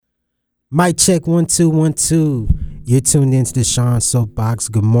Mic check 1 2 1 2. You're tuned into the Sean Soapbox.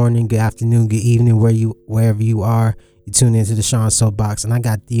 Good morning, good afternoon, good evening, wherever you are. You tuned into the Sean Soapbox, and I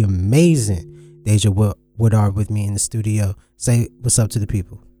got the amazing Deja Woodard with me in the studio. Say what's up to the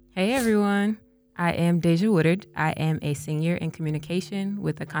people. Hey everyone, I am Deja Woodard. I am a senior in communication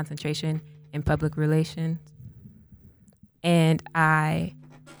with a concentration in public relations, and I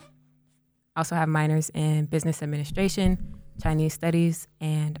also have minors in business administration, Chinese studies,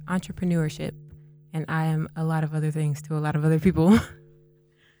 and entrepreneurship. And I am a lot of other things to a lot of other people.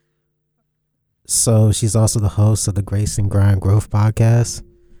 So she's also the host of the Grace and Grind Growth podcast.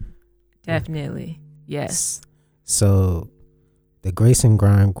 Definitely, yes. So the Grace and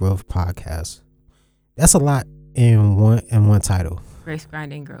Grind Growth podcast. That's a lot in one title. Grace,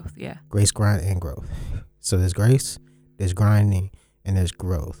 Grind, and Growth, yeah. Grace, Grind, and Growth. So there's grace, there's grinding, and there's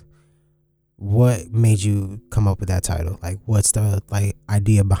growth. What made you come up with that title? Like, what's the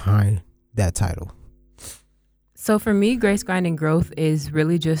idea behind that title? So for me, Grace, Grind, and Growth is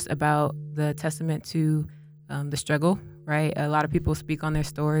really just about the testament to the struggle, right? A lot of people speak on their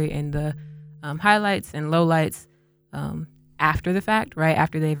story and the highlights and lowlights after the fact, right?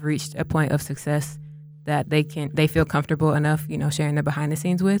 After they've reached a point of success that they feel comfortable enough, sharing the behind the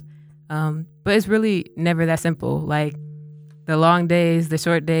scenes with. But it's really never that simple. Like the long days, the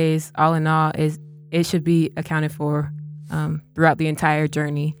short days, all in all, it should be accounted for throughout the entire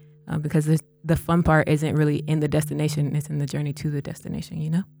journey because the fun part isn't really in the destination; it's in the journey to the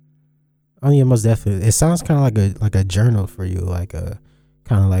destination. Oh yeah, most definitely. It sounds kind of like a journal for you, like a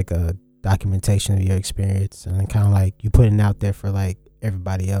documentation of your experience, and kind of like you putting it out there for like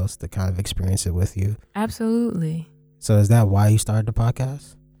everybody else to kind of experience it with you. Absolutely. So is that why you started the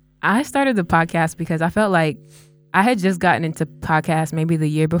podcast? I started the podcast because I felt like I had just gotten into podcasts maybe the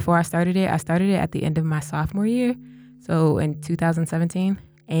year before I started it. I started it at the end of my sophomore year, so in 2017.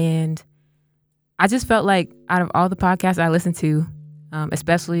 And I just felt like out of all the podcasts I listened to,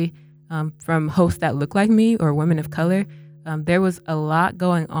 especially from hosts that look like me or women of color, there was a lot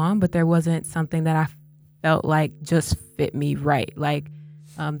going on, but there wasn't something that I felt like just fit me right. Like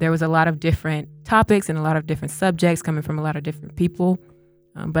there was a lot of different topics and a lot of different subjects coming from a lot of different people.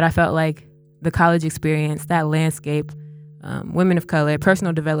 But I felt like the college experience, that landscape, women of color,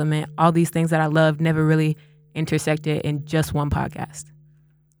 personal development, all these things that I loved never really intersected in just one podcast.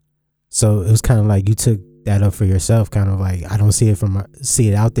 So it was kind of like you took that up for yourself, kind of like, I don't see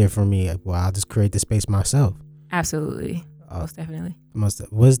it out there for me. Well, I'll just create the space myself. Absolutely. Most definitely.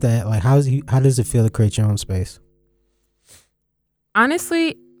 Was that like, how does it feel to create your own space?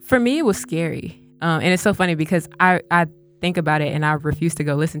 Honestly, for me, it was scary. And it's so funny because I think about it and I refuse to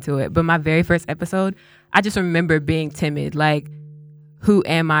go listen to it. But my very first episode, I just remember being timid. Like, who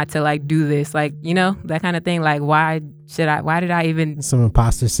am I to like do this? Like, that kind of thing. Like, why did I even some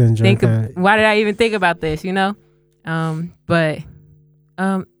imposter syndrome? Why did I even think about this? But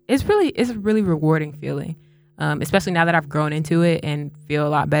it's a really rewarding feeling. Especially now that I've grown into it and feel a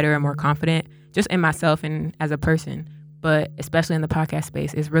lot better and more confident just in myself and as a person. But especially in the podcast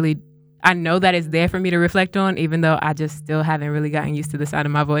space, I know that it's there for me to reflect on, even though I just still haven't really gotten used to the sound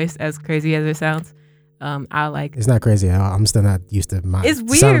of my voice, as crazy as it sounds. It's not crazy at all. I'm still not used to it's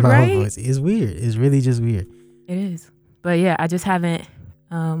weird, sound of my right? own voice. It's weird. It's really just weird. It is. But yeah, I just haven't,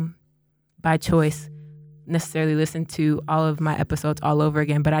 by choice, necessarily listened to all of my episodes all over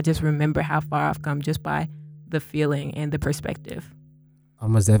again. But I just remember how far I've come just by the feeling and the perspective. I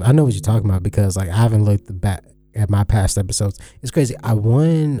know what you're talking about because like I haven't looked back at my past episodes. It's crazy. I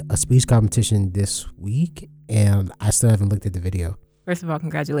won a speech competition this week and I still haven't looked at the video. First of all,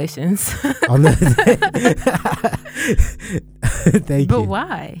 congratulations. Thank you. But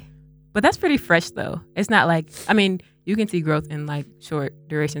why? But that's pretty fresh though. It's not like, you can see growth in like short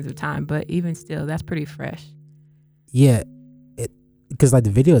durations of time, but even still, that's pretty fresh. Yeah. Because like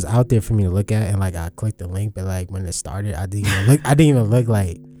the video is out there for me to look at and like I clicked the link, but like when it started, I didn't even look.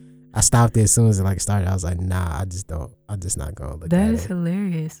 Like I stopped it as soon as it like started. I was like, nah, I'm just not gonna look at it. That is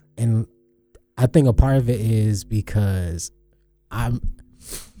hilarious. And I think a part of it is because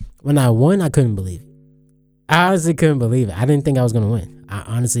when I won, I couldn't believe it. I honestly couldn't believe it. I didn't think I was gonna win. I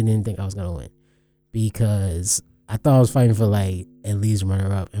honestly didn't think I was gonna win because I thought I was fighting for like at least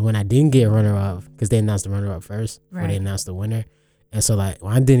runner up. And when I didn't get runner up, because they announced the runner up first, right, or they announced the winner. And so like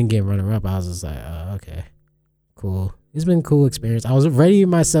when I didn't get runner up, I was just like, oh, okay, cool. It's been a cool experience. I was ready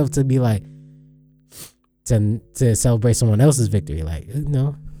myself to be like to celebrate someone else's victory. Like,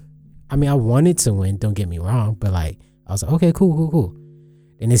 I wanted to win, don't get me wrong, but like I was like, okay, cool.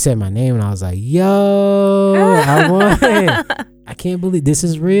 Then they said my name and I was like, yo, I won. I can't believe this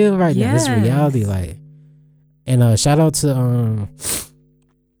is real right now. This is reality. Like, and shout out to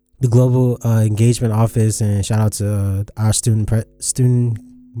the Global Engagement Office, and shout out to our student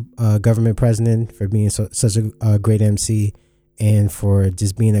government president for being such a great MC, and for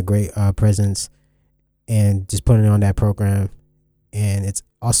just being a great presence and just putting on that program. And it's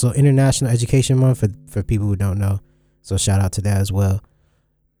also International Education Month for people who don't know, so shout out to that as well.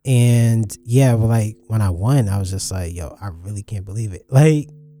 And yeah, but like when I won, I was just like, yo, I really can't believe it. Like,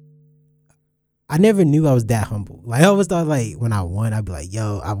 I never knew I was that humble. Like, I always thought, like, when I won, I'd be like,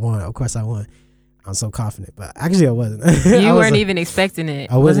 yo, I won. Of course I won. I'm so confident. But actually, I wasn't. You weren't even expecting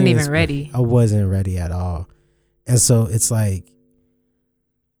it. I wasn't even ready. I wasn't ready at all. And so it's like,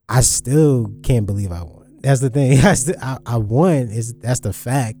 I still can't believe I won. That's the thing. I won. That's the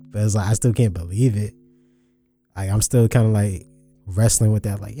fact. But it's like, I still can't believe it. Like, I'm still kind of like wrestling with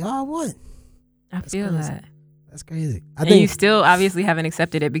that. Like, yo, I won. That's feel crazy. That. That's crazy. I think you still obviously haven't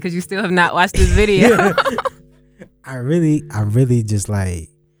accepted it because you still have not watched this video. Yeah. I really just like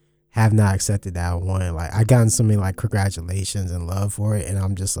have not accepted that I won. Like, I gotten so many like congratulations and love for it, and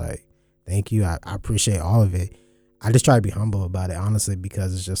I'm just like, thank you. I appreciate all of it. I just try to be humble about it, honestly,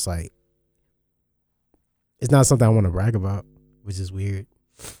 because it's just like, it's not something I want to brag about, which is weird.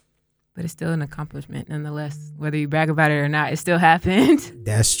 But it's still an accomplishment nonetheless. Whether you brag about it or not, it still happened.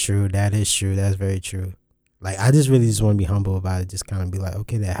 That's true. That is true. That's very true. Like, I just really just want to be humble about it. Just kind of be like,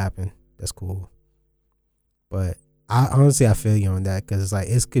 okay, that happened. That's cool. But I honestly feel you on that, because it's like,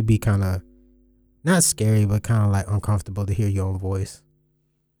 it could be kind of not scary, but kind of like uncomfortable to hear your own voice.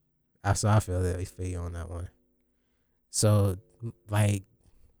 So I feel you on that one. So like,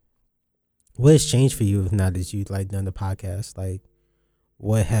 what has changed for you now that you like done the podcast? Like,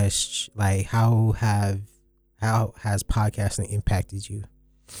 what has like how has podcasting impacted you?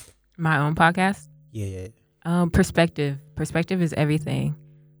 My own podcast? Yeah. Perspective is everything.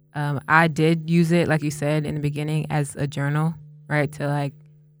 I did use it, like you said in the beginning, as a journal, right, to like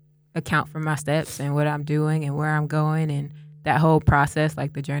account for my steps and what I'm doing and where I'm going, and that whole process.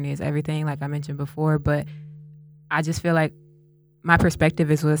 Like, the journey is everything, like I mentioned before. But I just feel like my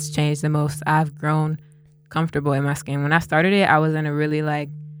perspective is what's changed the most. I've grown comfortable in my skin. When I started it, I was in a really like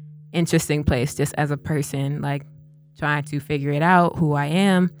interesting place just as a person, like trying to figure it out, who I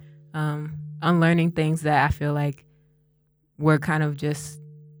am, unlearning things that I feel like were kind of just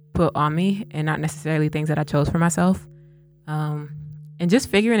put on me and not necessarily things that I chose for myself, and just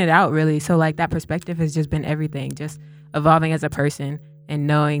figuring it out, really. So like, that perspective has just been everything, just evolving as a person and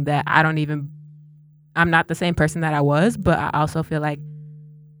knowing that I'm not the same person that I was, but I also feel like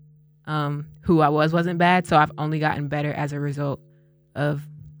who I wasn't bad. So I've only gotten better as a result of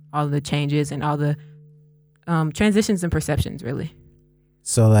all the changes and all the transitions and perceptions, really.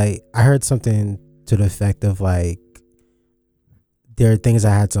 So like, I heard something to the effect of like, there are things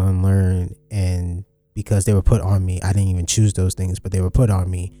I had to unlearn, and because they were put on me, I didn't even choose those things, but they were put on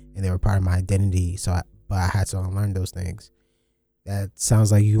me and they were part of my identity. But I had to unlearn those things. That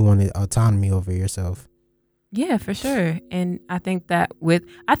sounds like you wanted autonomy over yourself. Yeah, for sure. And I think that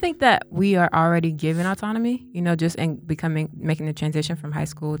we are already given autonomy, just in making the transition from high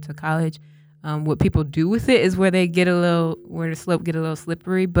school to college. What people do with it is where the slope get a little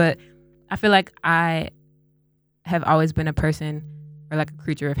slippery. But I feel like I have always been a person, or like a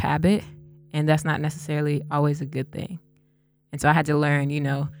creature of habit, and that's not necessarily always a good thing. And so I had to learn,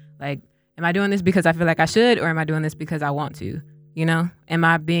 like, am I doing this because I feel like I should, or am I doing this because I want to? Am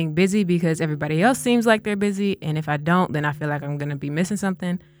I being busy because everybody else seems like they're busy, and if I don't, then I feel like I'm going to be missing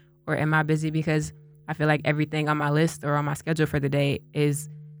something? Or am I busy because I feel like everything on my list or on my schedule for the day is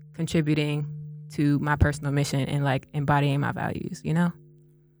contributing to my personal mission and like embodying my values,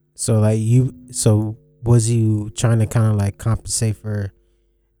 So like, was you trying to kind of like compensate for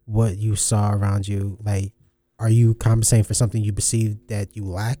what you saw around you? Like, are you compensating for something you perceived that you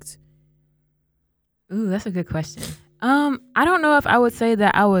lacked? Ooh, that's a good question. I don't know if I would say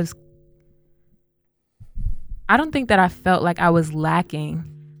that I don't think that I felt like I was lacking.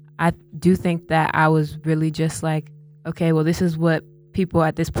 I do think that I was really just like, okay, well, this is what people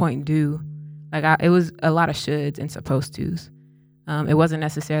at this point do. Like, it was a lot of shoulds and supposed tos. It wasn't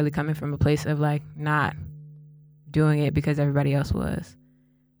necessarily coming from a place of like not doing it because everybody else was.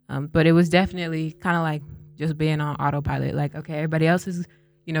 But it was definitely kind of like just being on autopilot. Like, okay, everybody else is,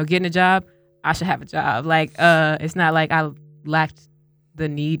 getting a job. I should have a job. Like, it's not like I lacked the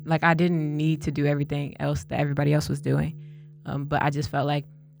need. Like, I didn't need to do everything else that everybody else was doing. But I just felt like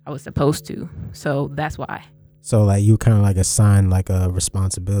I was supposed to. So that's why. So like, you kind of like assigned like a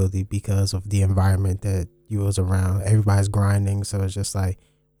responsibility because of the environment that you was around. Everybody's grinding. So it's just like,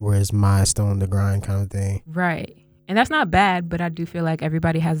 where's my still on the grind kind of thing. Right. And that's not bad, but I do feel like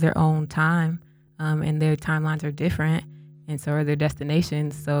everybody has their own time, and their timelines are different. and so are their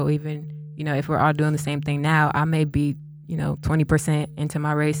destinations. So even, if we're all doing the same thing now, I may be, 20% into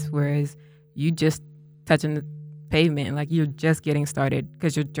my race, whereas you just touching the pavement, like you're just getting started,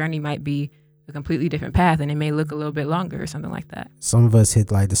 because your journey might be a completely different path and it may look a little bit longer or something like that. Some of us hit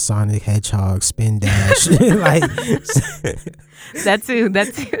like the Sonic Hedgehog spin dash. Like that too.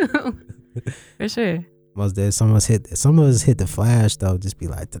 For sure. Some of us hit the Flash though, just be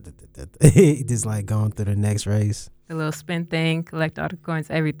like just like going through the next race. The little spin thing, collect all the coins,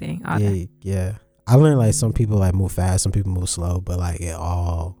 everything. Yeah. I learned like some people like move fast, some people move slow, but like it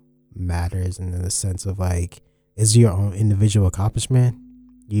all matters in the sense of like it's your own individual accomplishment.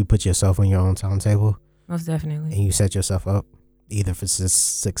 You put yourself on your own timetable. Most definitely. And you set yourself up either for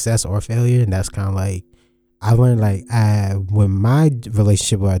success or failure. And that's kind of like, I learned like when my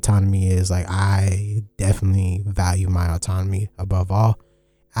relationship with autonomy is like, I definitely value my autonomy above all.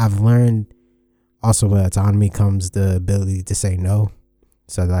 I've learned also with autonomy comes the ability to say no.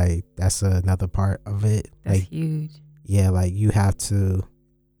 So like, that's another part of it. That's like, huge. Yeah. Like you have to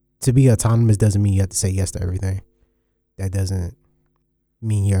be autonomous doesn't mean you have to say yes to everything. That doesn't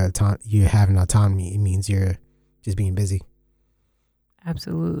mean you're having autonomy. It means you're just being busy.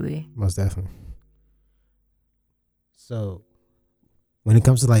 Absolutely. Most definitely. So when it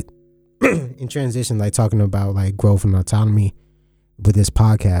comes to like in transition, like talking about like growth and autonomy with this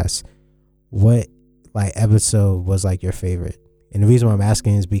podcast, what like episode was like your favorite? And the reason why I'm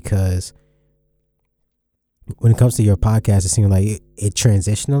asking is because when it comes to your podcast, it seems like it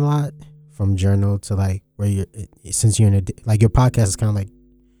transitioned a lot from journal to like where you're, since you're in like your podcast is kind of like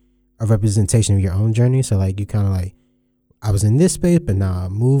a representation of your own journey. So like you kind of like, I was in this space, but now I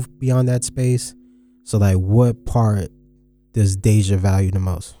moved beyond that space. So like what part does Deja value the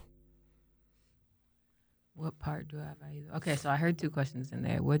most? What part do I value? Okay, so I heard two questions in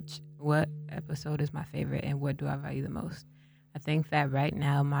there. What episode is my favorite and what do I value the most? I think that right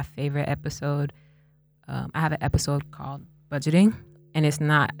now my favorite episode, I have an episode called Budgeting, and it's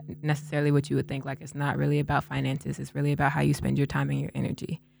not necessarily what you would think. Like it's not really about finances. It's really about how you spend your time and your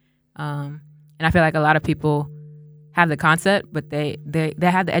energy. And I feel like a lot of people have the concept, but they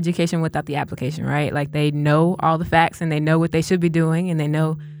have the education without the application, right? Like they know all the facts and they know what they should be doing and they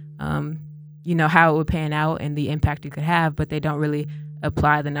know, how it would pan out and the impact it could have, but they don't really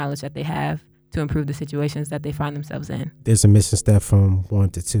apply the knowledge that they have to improve the situations that they find themselves in. There's a missing step from 1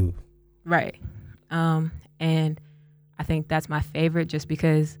 to 2. Right. And I think that's my favorite just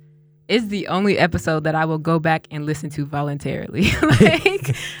because it's the only episode that I will go back and listen to voluntarily.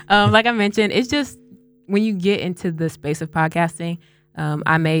 Like I mentioned, it's just when you get into the space of podcasting,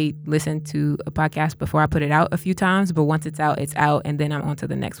 I may listen to a podcast before I put it out a few times, but once it's out, and then I'm on to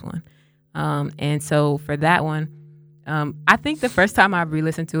the next one. And so for that one, I think the first time I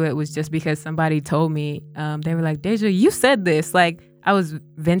re-listened to it was just because somebody told me, they were like, Deja, you said this. Like I was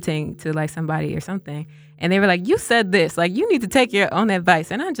venting to like somebody or something. And they were like, you said this, like you need to take your own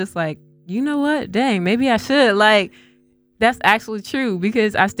advice. And I'm just like, you know what? Dang, maybe I should. Like that's actually true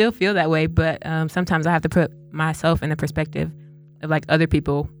because I still feel that way. But sometimes I have to put myself in the perspective of like other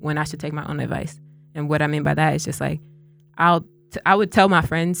people when I should take my own advice. And what I mean by that is just like, I would tell my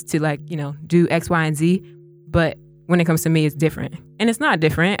friends to like, do X, Y, and Z. But when it comes to me, it's different. And it's not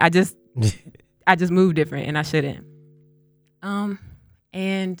different. I just move different and I shouldn't.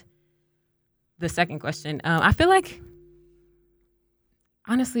 And the second question, I feel like,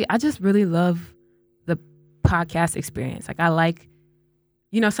 honestly, I just really love the podcast experience. Like I like,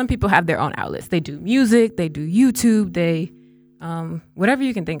 some people have their own outlets. They do music, they do YouTube, they, whatever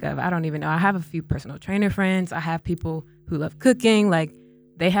you can think of. I don't even know. I have a few personal trainer friends. I have people who love cooking. Like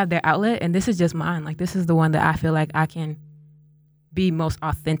they have their outlet and this is just mine. Like this is the one that I feel like I can be most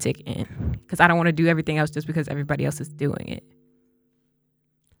authentic in because I don't want to do everything else just because everybody else is doing it.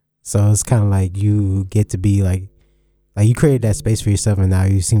 So it's kind of like you get to be like you created that space for yourself and now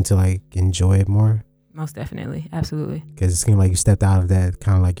you seem to like enjoy it more. Most definitely. Absolutely. Because it seemed like you stepped out of that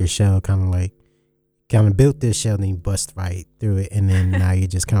kind of like your shell, kind of built this shell and then you bust right through it. And then now you're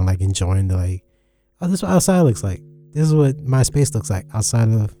just kind of like enjoying the like, oh, this is what outside looks like. This is what my space looks like outside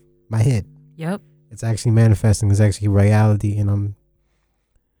of my head. Yep. It's actually manifesting. It's actually reality. And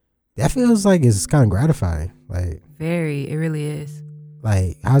that feels like it's kind of gratifying. Like very, it really is.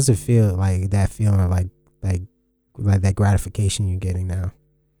 Like, how does it feel? Like that feeling of like that gratification you're getting now?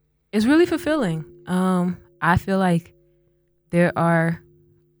 It's really fulfilling. I feel like there are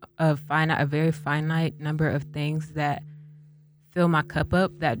a very finite number of things that fill my cup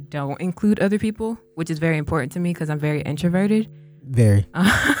up that don't include other people, which is very important to me because I'm very introverted. Very.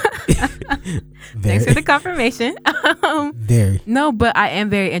 Thanks for the confirmation. Very. No, but I am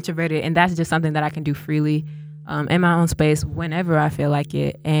very introverted, and that's just something that I can do freely. in my own space whenever I feel like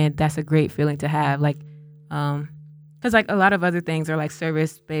it. And that's a great feeling to have. Like, because like a lot of other things are like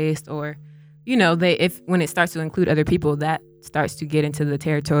service based, or, you know, when it starts to include other people, that starts to get into the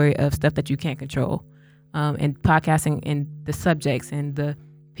territory of stuff that you can't control. And podcasting and the subjects and the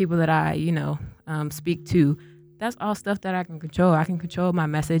people that I, speak to, that's all stuff that I can control. I can control my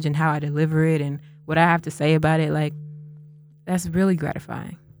message and how I deliver it and what I have to say about it. Like, that's really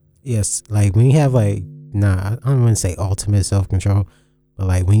gratifying. Yes, like when you have I don't want to say ultimate self-control, but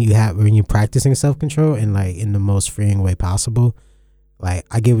like when you're practicing self-control and like in the most freeing way possible, like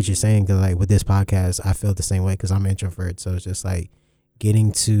I get what you're saying, because like with this podcast, I feel the same way because I'm an introvert. So it's just like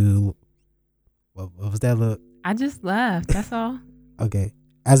getting to, what was that look? I just laughed. That's all. Okay.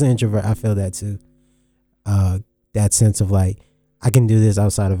 As an introvert, I feel that too. That sense of like, I can do this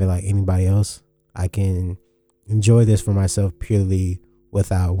outside of it like anybody else. I can enjoy this for myself purely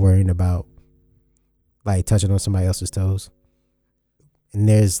without worrying about like touching on somebody else's toes. And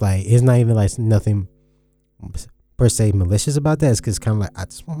there's like, it's not even like nothing per se malicious about that. It's because kind of like, I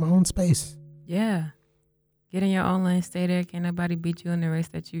just want my own space. Yeah. Get in your own lane, stay there. Can't nobody beat you in the race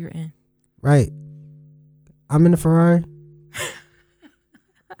that you're in. Right. I'm in the Ferrari.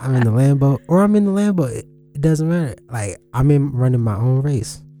 I'm in the Lambo, or I'm in the Lambo. It doesn't matter. Like, I'm running my own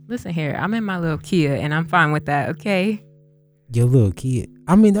race. Listen here, I'm in my little Kia, and I'm fine with that, okay? Your little kid.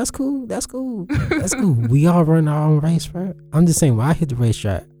 I mean, that's cool. That's cool. That's cool. We all run our own race, bro. I'm just saying, when I hit the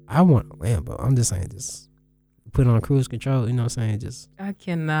racetrack, I want a Lambo. I'm just saying, just put on cruise control. You know what I'm saying? Just. I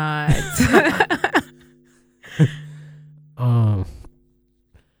cannot.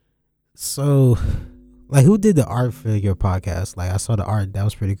 So, like, who did the art for your podcast? Like, I saw the art. That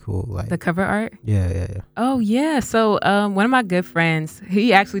was pretty cool. Like the cover art? Yeah. Oh, yeah. So, one of my good friends,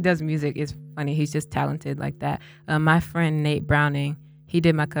 he actually does music. It's funny. He's just talented like that. My friend, Nate Browning, he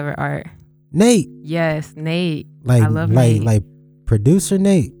did my cover art. Nate? Yes, Nate. Like, I love Nate. Like, producer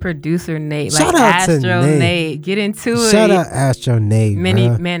Nate? Producer Nate. Shout like out Astro to Nate. Get into it. Shout out Astro Nate,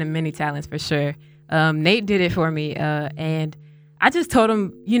 Man of many talents, for sure. Nate did it for me. And I just told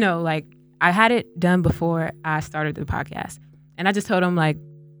him, like, I had it done before I started the podcast. And I just told him, like,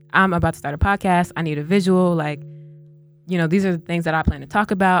 I'm about to start a podcast. I need a visual. Like, these are the things that I plan to talk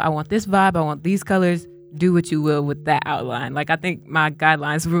about. I want this vibe. I want these colors. Do what you will with that outline. Like, I think my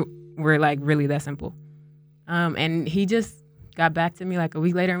guidelines were like really that simple. And he just got back to me like a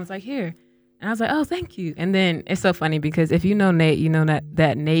week later and was like, here. And I was like, oh, thank you. And then it's so funny because if you know Nate, you know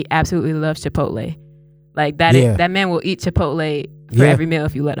that Nate absolutely loves Chipotle. Like, that man will eat Chipotle for every meal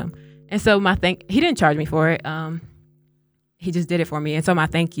if you let him. And so he didn't charge me for it. He just did it for me. And so my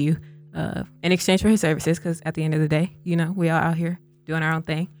thank you, in exchange for his services, because at the end of the day, we all out here doing our own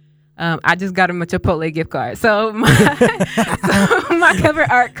thing. I just got him a Chipotle gift card. So my cover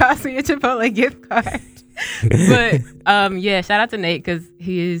art cost me a Chipotle gift card. But shout out to Nate, because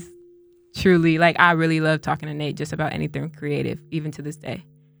he is truly, like, I really love talking to Nate just about anything creative, even to this day.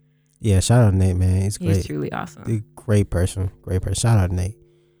 Yeah, shout out to Nate, man. He's great. He's truly awesome. Great person. Shout out to Nate.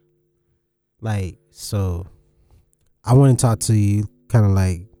 Like, so I want to talk to you, kind of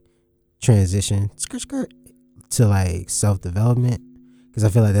like transition to like self-development, because I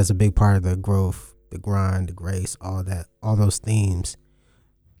feel like that's a big part of the growth, the grind, the grace, all that, all those themes.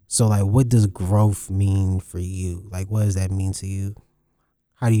 So like, what does growth mean for you? Like, what does that mean to you?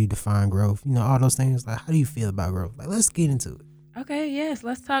 How do you define growth? All those things. Like, how do you feel about growth? Like, let's get into it. Okay, yes,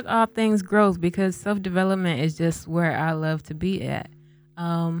 let's talk all things growth, because self-development is just where I love to be at.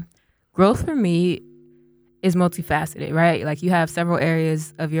 Growth for me is multifaceted, right? Like, you have several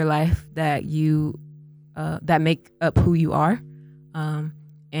areas of your life that that make up who you are.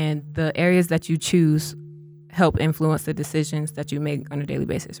 And the areas that you choose help influence the decisions that you make on a daily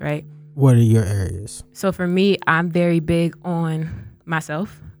basis, right? What are your areas? So for me, I'm very big on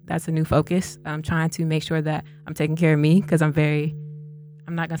myself. That's a new focus. I'm trying to make sure that I'm taking care of me, because I'm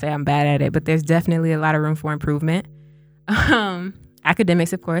not going to say I'm bad at it, but there's definitely a lot of room for improvement.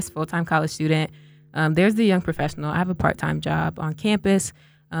 Academics, of course, full-time college student. There's the young professional. I have a part-time job on campus.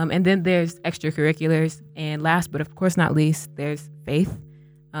 And then there's extracurriculars. And last, but of course not least, there's faith.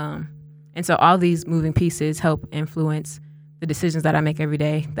 And so all these moving pieces help influence the decisions that I make every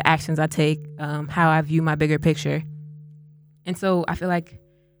day, the actions I take, how I view my bigger picture. And so I feel like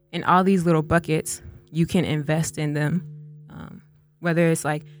in all these little buckets, you can invest in them, whether it's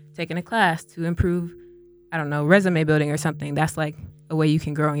like taking a class to improve, I don't know, resume building or something. That's like a way you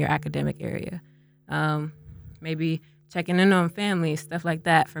can grow in your academic area. Maybe checking in on family, stuff like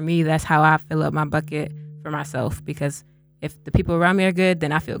that. For me, that's how I fill up my bucket for myself, because if the people around me are good,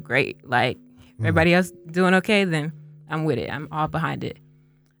 then I feel great. Like, if everybody else doing okay, then I'm with it. I'm all behind it.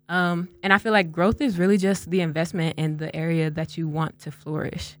 And I feel like growth is really just the investment in the area that you want to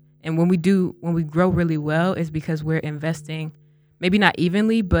flourish. And when we grow really well, is because we're investing, maybe not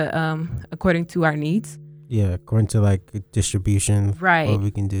evenly, but according to our needs. Yeah, according to like distribution, right? What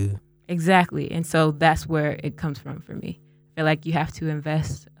we can do. Exactly. And so that's where it comes from for me. I feel like you have to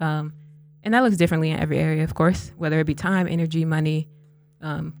invest, and that looks differently in every area, of course, whether it be time, energy, money,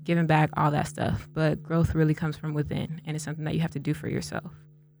 giving back, all that stuff. But growth really comes from within, and it's something that you have to do for yourself.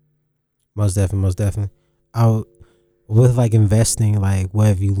 Most definitely. With like investing, like what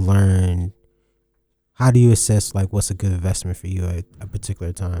have you learned? How do you assess like what's a good investment for you at a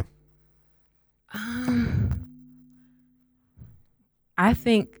particular time? I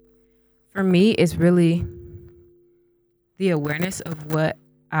think for me, it's really the awareness of what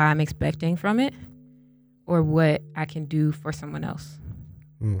I'm expecting from it or what I can do for someone else.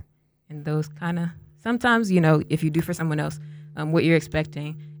 And those kind of, sometimes, if you do for someone else, what you're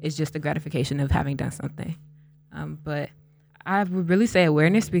expecting is just the gratification of having done something. But I would really say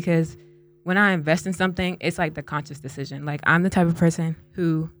awareness, because when I invest in something, it's like the conscious decision. Like, I'm the type of person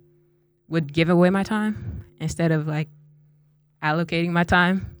who would give away my time instead of like allocating my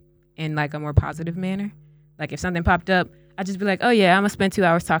time in like a more positive manner. Like if something popped up, I'd just be like, oh yeah, I'm gonna spend 2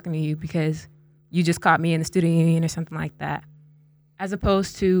 hours talking to you because you just caught me in the student union or something like that. As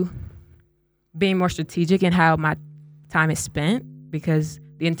opposed to being more strategic in how my time is spent, because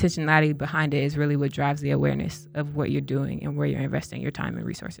the intentionality behind it is really what drives the awareness of what you're doing and where you're investing your time and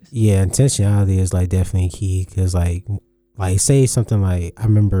resources. Yeah, intentionality is like definitely key, because like say something like, I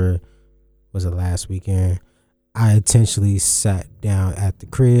remember, was it last weekend, I intentionally sat down at the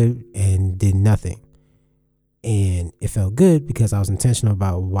crib and did nothing, and it felt good because I was intentional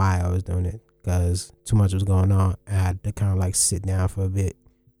about why I was doing it, because too much was going on and I had to kind of like sit down for a bit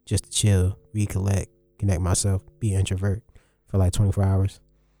just to chill, recollect, connect myself, be an introvert for like 24 hours.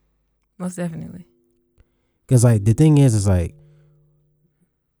 Most definitely. Because like the thing is like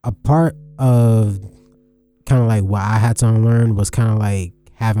a part of kind of like what I had to unlearn was kind of like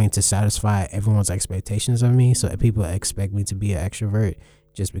having to satisfy everyone's expectations of me. So people expect me to be an extrovert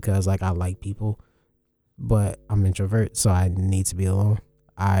just because like I like people, but I'm an introvert, so I need to be alone.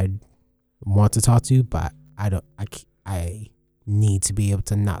 I want to talk to you, but I need to be able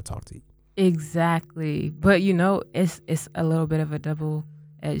to not talk to you. Exactly. But it's a little bit of a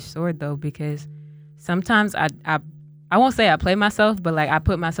double-edged sword though, because sometimes I won't say I play myself, but like I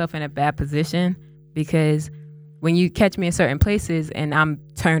put myself in a bad position, because when you catch me in certain places and I'm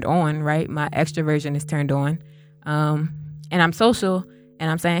turned on, right? My extroversion is turned on. And I'm social and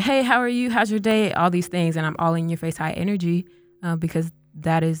I'm saying, hey, how are you? How's your day? All these things. And I'm all in your face, high energy, because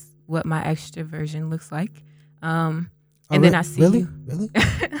that is what my extroversion looks like. And then I see you. Really?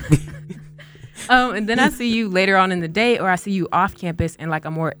 And then I see you later on in the day, or I see you off campus in like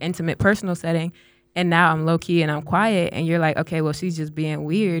a more intimate, personal setting. And now I'm low key and I'm quiet. And you're like, okay, well, she's just being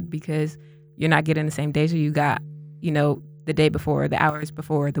weird because you're not getting the same days you got, the day before, the hours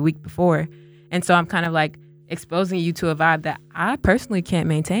before, the week before. And so I'm kind of like exposing you to a vibe that I personally can't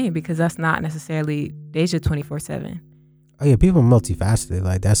maintain, because that's not necessarily Deja 24/7. Oh yeah, people are multifaceted.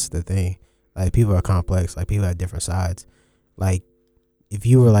 Like that's the thing. Like people are complex. Like people have different sides. Like if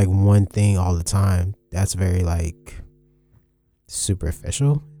you were like one thing all the time, that's very like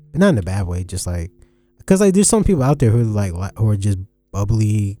superficial, but not in a bad way. Just like, because like there's some people out there who who are just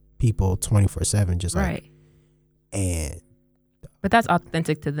bubbly people 24/7, just right. But that's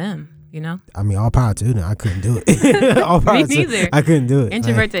authentic to them, I mean, all power to them. I couldn't do it. All power Me neither. I couldn't do it.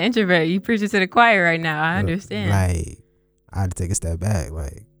 Introvert to introvert. You preaching to the choir right now. I understand. Like I had to take a step back.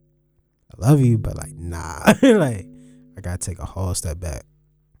 Like I love you, but like nah. Like I gotta take a whole step back.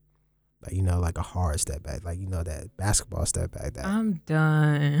 Like like a hard step back. Like that basketball step back. I'm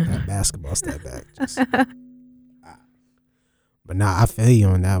done. That basketball step back. Just, but nah, I feel you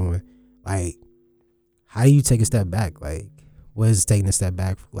on that one. Like, how do you take a step back? Like, what does taking a step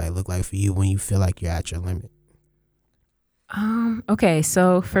back look like for you when you feel like you're at your limit? Okay,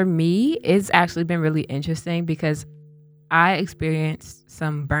 so for me, it's actually been really interesting because I experienced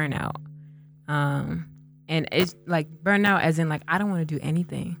some burnout. And it's like burnout as in like I don't want to do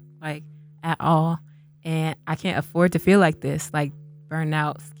anything like at all, and I can't afford to feel like this. Like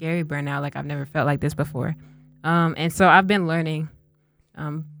burnout, scary burnout. Like I've never felt like this before. And so I've been learning,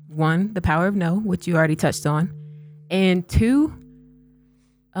 one, the power of no, which you already touched on, and two,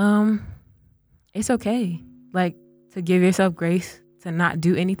 it's okay, like to give yourself grace to not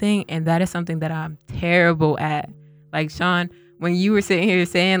do anything, and that is something that I'm terrible at. Like Sean, when you were sitting here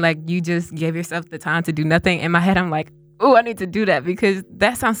saying like you just gave yourself the time to do nothing, in my head I'm like, oh, I need to do that because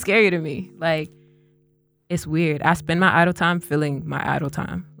that sounds scary to me. Like it's weird. I spend my idle time filling my idle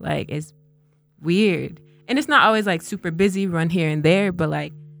time. Like, it's weird. And it's not always like super busy, run here and there, but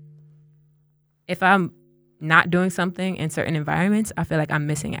like if I'm not doing something in certain environments, I feel like I'm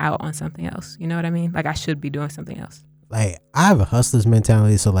missing out on something else. You know what I mean? Like I should be doing something else. Like I have a hustler's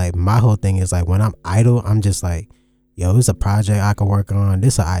mentality, so like my whole thing is like when I'm idle, I'm just like, yo, it's a project I could work on.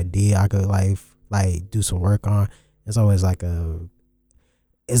 This an idea I could like do some work on. It's always like I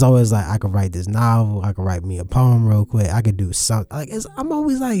could write this novel. I could write me a poem real quick. I could do something. Like I'm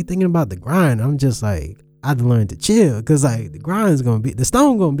always like thinking about the grind. I'm just like I had to learn to chill because like the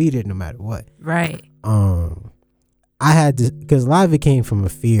stone gonna be there no matter what. Right. I had to, because a lot of it came from a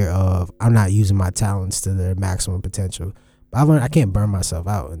fear of I'm not using my talents to their maximum potential. But I learned I can't burn myself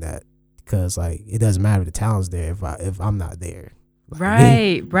out in that because like it doesn't matter if the talent's there if I'm not there.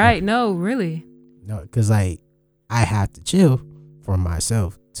 Like, right. No, really. No, because like I have to chill for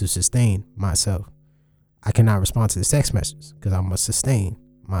myself to sustain myself. I cannot respond to the text messages because I must sustain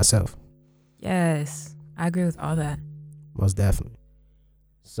myself. Yes, I agree with all that. Most definitely.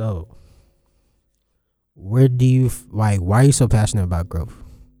 So, why are you so passionate about growth?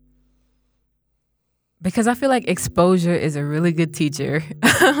 Because I feel like exposure is a really good teacher.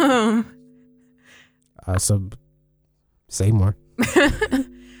 So, say more.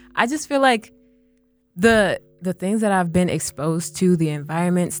 I just feel like the things that I've been exposed to, the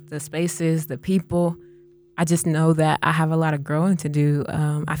environments, the spaces, the people, I just know that I have a lot of growing to do.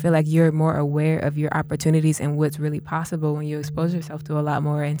 I feel like you're more aware of your opportunities and what's really possible when you expose yourself to a lot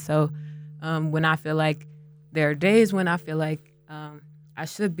more. And so when I feel like there are days when I feel like I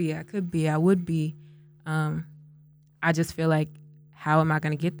should be, I could be, I would be, I just feel like, how am I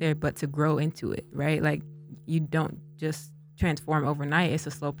going to get there but to grow into it, right? Like you don't just transform overnight. It's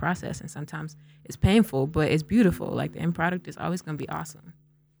a slow process, and sometimes it's painful, but it's beautiful. Like the end product is always going to be awesome.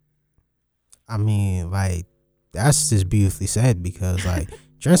 I mean, like that's just beautifully said because like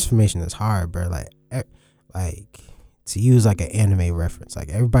transformation is hard, bro. Like to use like an anime reference, like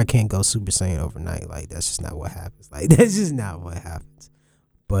everybody can't go Super Saiyan overnight. Like that's just not what happens. Like that's just not what happens.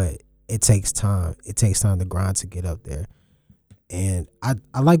 But it takes time. It takes time to grind to get up there. And I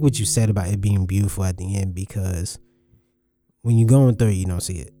like what you said about it being beautiful at the end because when you're going through it, you don't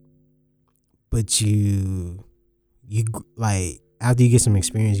see it. But you like after you get some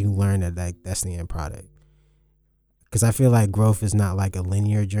experience, you learn that like that's the end product. Because I feel like growth is not like a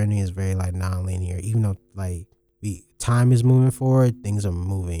linear journey; it's very like non-linear. Even though like time is moving forward, things are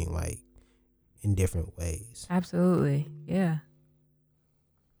moving like in different ways. Absolutely, yeah.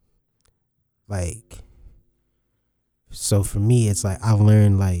 Like, so for me, it's like I've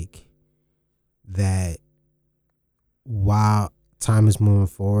learned like that while time is moving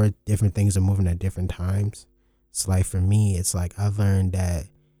forward, different things are moving at different times. So like for me, it's like I've learned that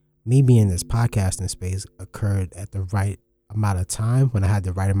me being in this podcasting space occurred at the right amount of time when I had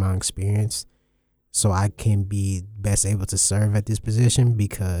the right amount of experience. So I can be best able to serve at this position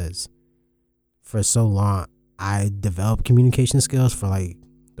because for so long I developed communication skills for like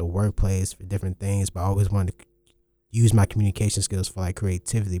the workplace, for different things, but I always wanted to use my communication skills for like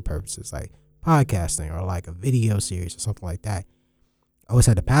creativity purposes, like podcasting or like a video series or something like that. I always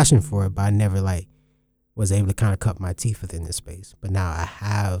had a passion for it, but I never like was able to kind of cut my teeth within this space. But now I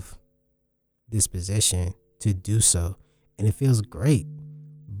have this position to do so, and it feels great.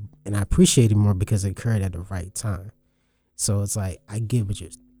 And I appreciate it more because it occurred at the right time. So it's like I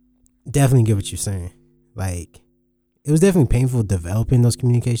definitely get what you're saying. Like it was definitely painful developing those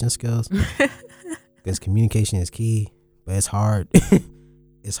communication skills because communication is key, but it's hard.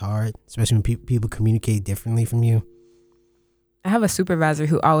 It's hard, especially when people communicate differently from you. I have a supervisor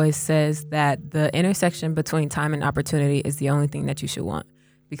who always says that the intersection between time and opportunity is the only thing that you should want.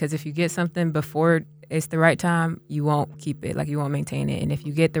 Because if you get something before it's the right time, you won't keep it, like you won't maintain it. And if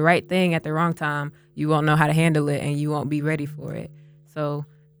you get the right thing at the wrong time, you won't know how to handle it and you won't be ready for it. So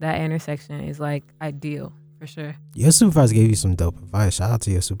that intersection is like ideal for sure. Your supervisor gave you some dope advice. Shout out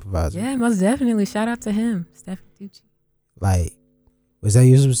to your supervisor. Yeah, most definitely. Shout out to him, Stephen Tucci. Like, was that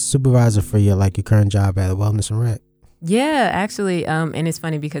your supervisor for your current job at Wellness and Rec? Yeah, actually, and it's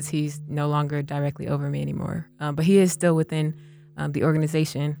funny because he's no longer directly over me anymore, but he is still within the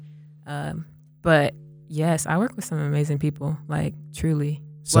organization. But yes, I work with some amazing people, like truly.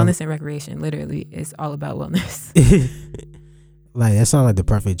 Wellness and recreation, literally, is all about wellness. Like that sounds like the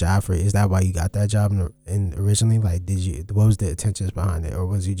perfect job for you. Is that why you got that job and originally? Like, what was the intentions behind it, or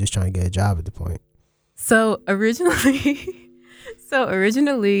was you just trying to get a job at the point? So originally,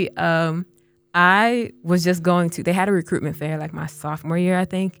 I was just they had a recruitment fair like my sophomore year, I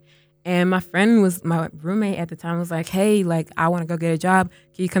think. And my roommate at the time was like, hey, like, I want to go get a job.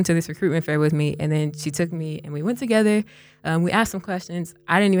 Can you come to this recruitment fair with me? And then she took me and we went together. We asked some questions.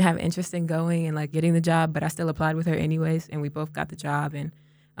 I didn't even have interest in going and like getting the job, but I still applied with her anyways. And we both got the job.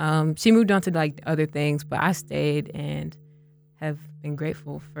 And she moved on to like other things, but I stayed and have been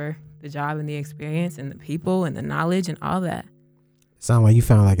grateful for the job and the experience and the people and the knowledge and all that. Sound like you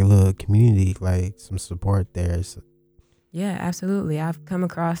found like a little community, like some support there. So. Yeah, absolutely. I've come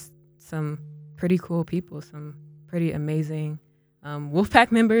across some pretty cool people, some pretty amazing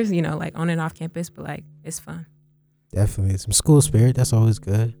Wolfpack members, you know, like on and off campus, but like it's fun. Definitely. Some school spirit, that's always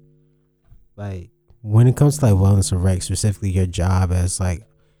good. Like when it comes to like wellness and rec, specifically your job as like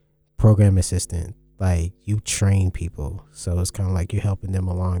program assistant, like you train people. So it's kind of like you're helping them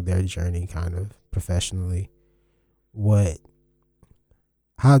along their journey kind of professionally.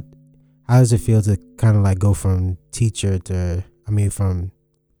 How does it feel to kind of like go from from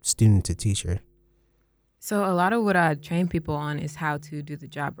student to teacher? So a lot of what I train people on is how to do the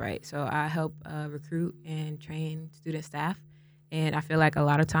job right. So I help recruit and train student staff. And I feel like a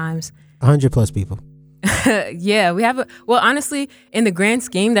lot of times 100+ people. Yeah, we have honestly, in the grand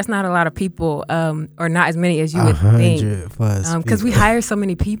scheme, that's not a lot of people, or not as many as you would think. 100+ because we hire so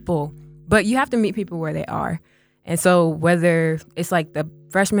many people, but you have to meet people where they are. And so whether it's like the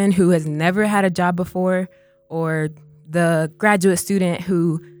freshman who has never had a job before, or the graduate student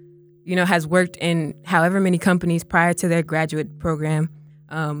who, you know, has worked in however many companies prior to their graduate program,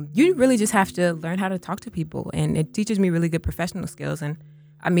 you really just have to learn how to talk to people. And it teaches me really good professional skills. And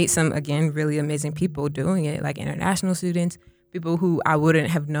I meet some, again, really amazing people doing it, like international students, people who I wouldn't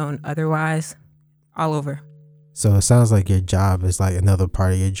have known otherwise, all over. So it sounds like your job is like another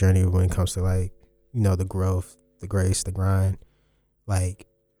part of your journey when it comes to like, you know, the growth, the grace, the grind. Like,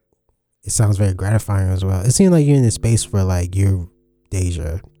 it sounds very gratifying as well. It seems like you're in this space where like you're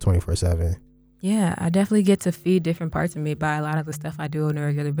Deja 24/7. Yeah, I definitely get to feed different parts of me by a lot of the stuff I do on a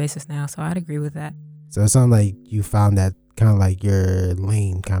regular basis now. So I'd agree with that. So it sounds like you found that kind of like your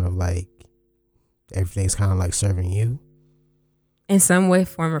lane, kind of like everything's kind of like serving you. In some way,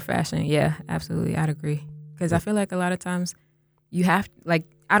 form, or fashion. Yeah, absolutely. I'd agree. Because I feel like a lot of times you have, like,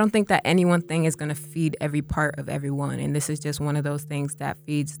 I don't think that any one thing is going to feed every part of everyone. And this is just one of those things that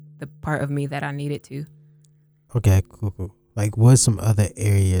feeds the part of me that I need it to. Okay, cool. Like, what's some other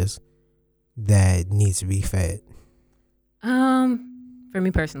areas that needs to be fed? For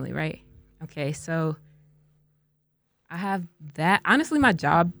me personally, right? Okay, so I have that. Honestly, my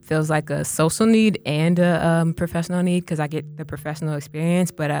job feels like a social need and a professional need because I get the professional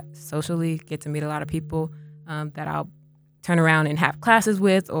experience, but I socially get to meet a lot of people that I'll turn around and have classes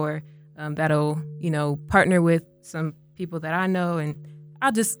with, or that'll, you know, partner with some people that I know, and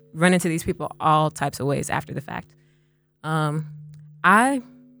I'll just run into these people all types of ways after the fact. I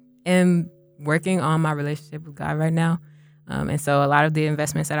am working on my relationship with God right now. And so a lot of the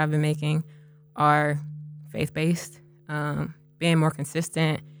investments that I've been making are faith-based, being more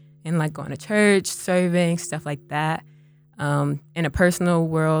consistent in like going to church, serving, stuff like that. In a personal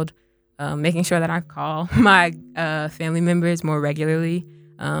world, making sure that I call my family members more regularly.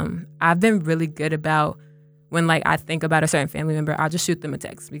 I've been really good about when like I think about a certain family member, I'll just shoot them a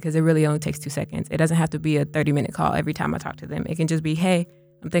text because it really only takes 2 seconds. It doesn't have to be a 30-minute call every time I talk to them. It can just be, hey,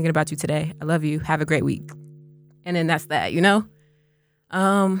 I'm thinking about you today. I love you. Have a great week. And then that's that, you know?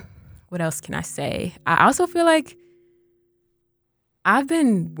 What else can I say? I also feel like I've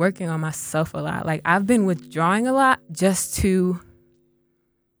been working on myself a lot. Like I've been withdrawing a lot just to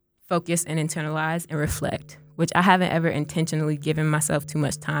focus and internalize and reflect, which I haven't ever intentionally given myself too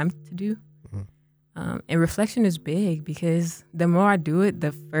much time to do. And reflection is big because the more I do it,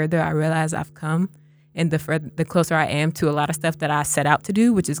 the further I realize I've come, and the closer I am to a lot of stuff that I set out to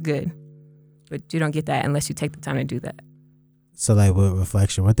do, which is good. But you don't get that unless you take the time to do that. So like with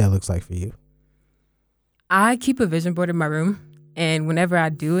reflection, what that looks like for you? I keep a vision board in my room, and whenever I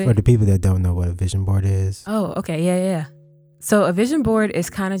do it... For the people that don't know what a vision board is. Oh, okay. Yeah. So a vision board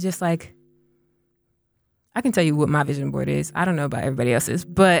is kind of just like... I can tell you what my vision board is. I don't know about everybody else's,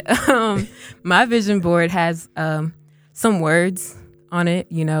 but my vision board has some words on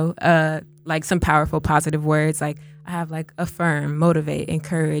it, you know, like some powerful, positive words. Like I have like affirm, motivate,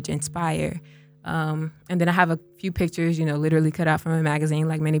 encourage, inspire. And then I have a few pictures, you know, literally cut out from a magazine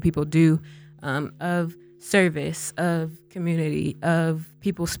like many people do, of service, of community, of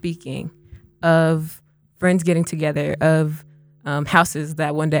people speaking, of friends getting together, of houses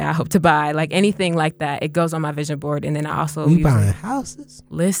that one day I hope to buy, like anything like that. It goes on my vision board. And then I also buying houses?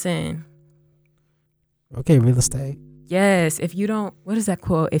 Listen. Okay, real estate. Yes. If you don't, what is that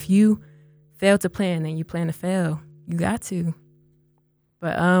quote? If you fail to plan, then you plan to fail. You got to.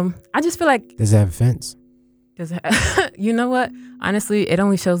 But I just feel like Does it have a fence? you know what? Honestly, it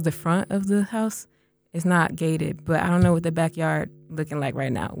only shows the front of the house. It's not gated, but I don't know what the backyard looking like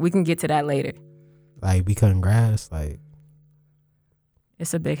right now. We can get to that later. Like, we cutting grass? Like,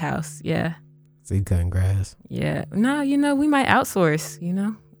 It's a big house. Yeah. so you cutting grass? Yeah. No, we might outsource,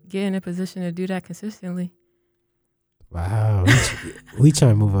 get in a position to do that consistently. Wow. We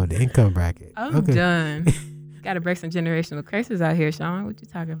trying to move up the income bracket. I'm done. Got to break some generational curses out here, Sean. What you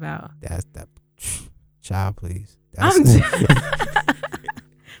talking about? That's that. Child, please. I'm done.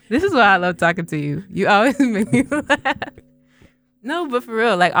 This is why I love talking to you. You always make me laugh. No, but for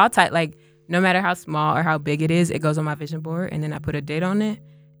real, like I'll type, like no matter how small or how big it is, it goes on my vision board and then I put a date on it.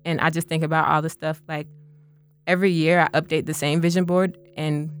 And I just think about all the stuff. Like every year I update the same vision board.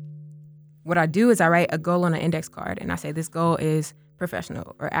 And what I do is I write a goal on an index card and I say this goal is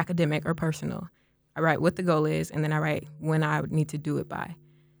professional or academic or personal. I write what the goal is and then I write when I would need to do it by.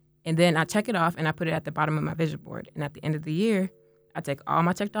 And then I check it off and I put it at the bottom of my vision board. And at the end of the year, I take all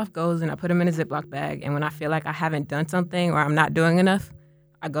my checked off goals and I put them in a Ziploc bag. And when I feel like I haven't done something or I'm not doing enough,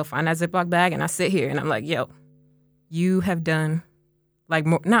 I go find that Ziploc bag and I sit here and I'm like, yo, you have done like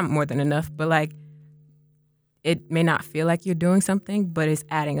not more than enough, but like it may not feel like you're doing something, but it's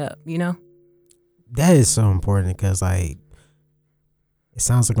adding up, That is so important because like it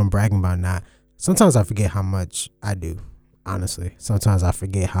sounds like I'm bragging about not. Sometimes I forget how much I do. Honestly, sometimes I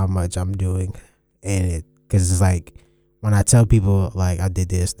forget how much I'm doing, and because it's like when I tell people like I did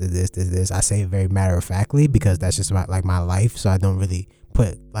this, I say it very matter of factly because that's just my life. So I don't really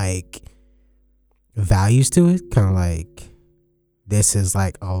put like values to it. Kind of like this is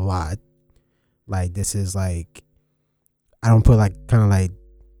like a lot. Like this is like I don't put like kind of like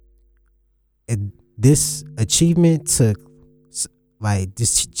this achievement took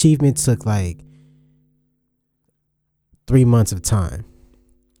like 3 months of time,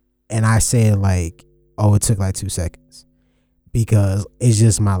 and I say like, oh, it took like 2 seconds because it's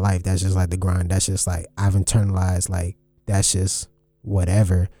just my life. That's just like the grind. That's just like I've internalized like that's just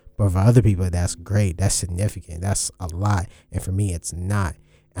whatever. But for other people, that's great. That's significant. That's a lot. And for me, it's not.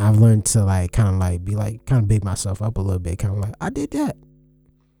 And I've learned to like kind of like be like kind of big myself up a little bit. Kind of like I did that.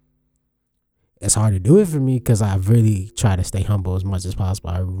 It's hard to do it for me because I really try to stay humble as much as possible.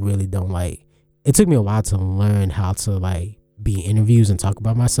 I really don't like. It took me a while to learn how to like be in interviews and talk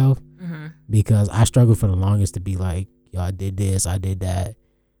about myself because I struggled for the longest to be like, yo, I did this, I did that.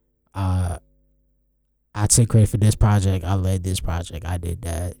 I take credit for this project. I led this project. I did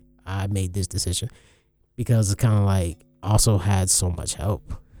that. I made this decision because it's kind of like also had so much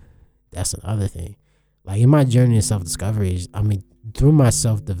help. That's another thing. Like in my journey of self-discovery, I mean, through my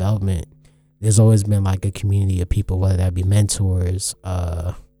self-development, there's always been like a community of people, whether that be mentors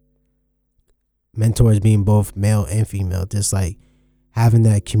being both male and female, just like having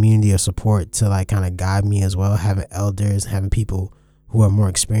that community of support to like kind of guide me as well, having elders, having people who are more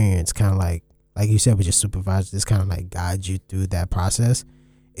experienced, kind of like you said with your supervisor, just kind of like guide you through that process.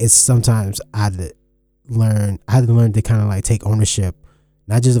 It's sometimes I had to learn to kind of like take ownership,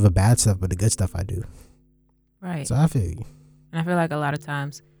 not just of the bad stuff, but the good stuff I do. Right. So I feel you. And I feel like a lot of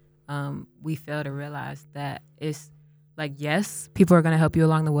times we fail to realize that it's like, yes, people are going to help you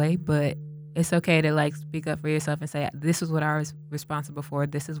along the way, but it's okay to like speak up for yourself and say, this is what I was responsible for.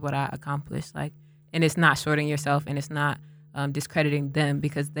 This is what I accomplished. Like, and it's not shorting yourself and it's not discrediting them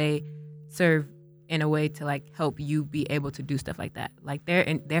because they serve in a way to like help you be able to do stuff like that. Like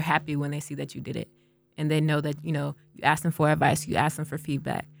they're happy when they see that you did it and they know that, you asked them for advice, you asked them for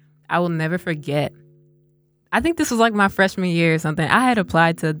feedback. I will never forget. I think this was like my freshman year or something. I had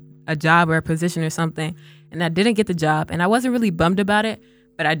applied to a job or a position or something and I didn't get the job and I wasn't really bummed about it.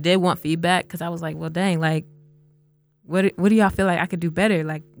 But I did want feedback because I was like, well, dang, like, what do y'all feel like I could do better?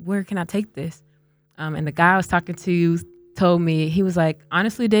 Like, where can I take this? And the guy I was talking to told me, he was like,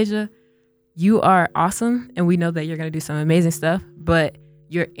 honestly, Deja, you are awesome. And we know that you're going to do some amazing stuff, but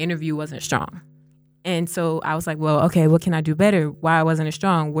your interview wasn't strong. And so I was like, well, okay, what can I do better? Why wasn't it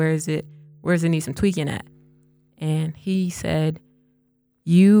strong? Where does it need some tweaking at? And he said,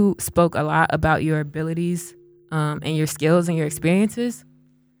 you spoke a lot about your abilities and your skills and your experiences.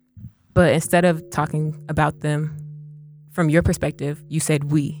 But instead of talking about them from your perspective, you said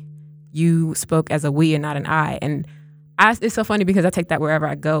we. You spoke as a we and not an I. And it's so funny because I take that wherever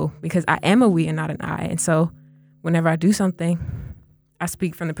I go because I am a we and not an I. And so whenever I do something, I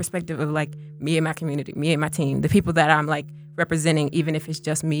speak from the perspective of like me and my community, me and my team, the people that I'm like representing, even if it's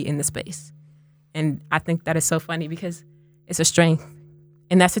just me in the space. And I think that is so funny because it's a strength.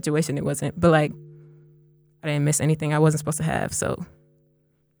 In that situation, it wasn't. But like, I didn't miss anything I wasn't supposed to have, so...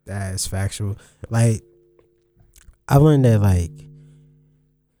 That is factual. Like, I learned that, like,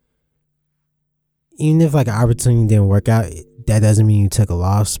 even if like an opportunity didn't work out, that doesn't mean you took a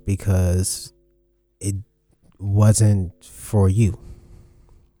loss because it wasn't for you.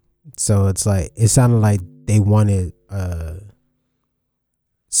 So it's like, it sounded like they wanted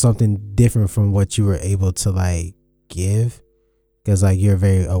something different from what you were able to like give, because like you're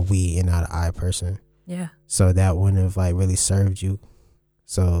very a we and not an I person. Yeah. So that wouldn't have like really served you.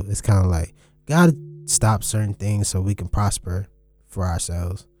 So it's kind of like, gotta stop certain things so we can prosper for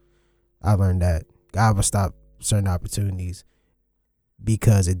ourselves. I learned that God will stop certain opportunities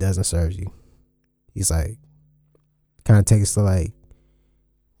because it doesn't serve you. He's like, kind of takes to like,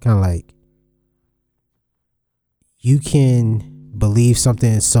 kind of like, you can believe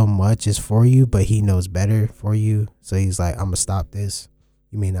something so much is for you, but he knows better for you. So he's like, I'm gonna stop this.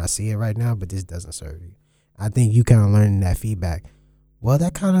 You may not see it right now, but this doesn't serve you. I think you kind of learning that feedback. Well,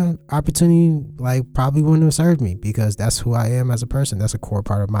 that kind of opportunity like probably wouldn't have served me because that's who I am as a person. That's a core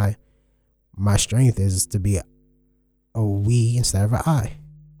part of my strength, is to be a we instead of an I.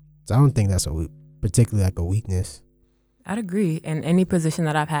 So I don't think that's particularly like a weakness. I'd agree. And any position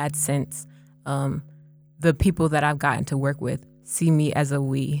that I've had since, the people that I've gotten to work with see me as a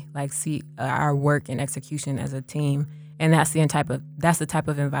we, like see our work and execution as a team. And that's the type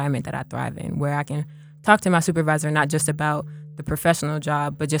of environment that I thrive in, where I can talk to my supervisor not just about the professional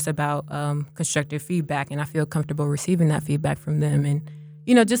job, but just about constructive feedback. And I feel comfortable receiving that feedback from them. And,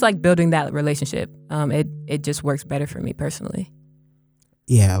 you know, just like building that relationship, it just works better for me personally.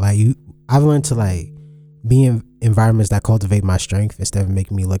 Yeah, like I've learned to like be in environments that cultivate my strength instead of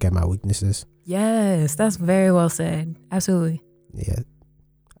making me look at my weaknesses. Yes, that's very well said. Absolutely. Yeah,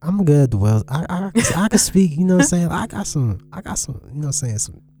 I'm good at the wells. I can speak. You know what I'm saying? I got some. You know what I'm saying?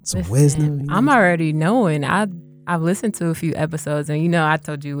 Some Listen, wisdom. You know? I'm already knowing. I've listened to a few episodes, and you know, I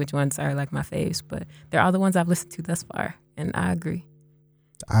told you which ones are like my faves, but they're all the ones I've listened to thus far, and I agree.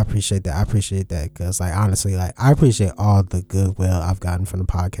 I appreciate that because, like, honestly, like, I appreciate all the goodwill I've gotten from the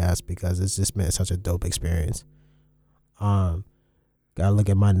podcast because it's just been such a dope experience. Gotta look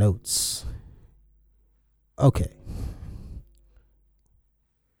at my notes. Okay.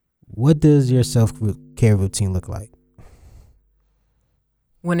 What does your self-care routine look like?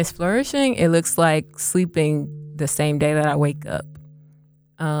 When it's flourishing, it looks like sleeping the same day that I wake up.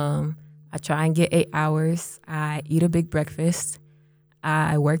 I try and get 8 hours. I eat a big breakfast.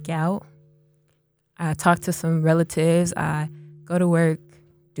 I work out. I talk to some relatives. I go to work,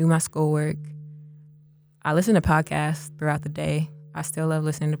 do my schoolwork. I listen to podcasts throughout the day. I still love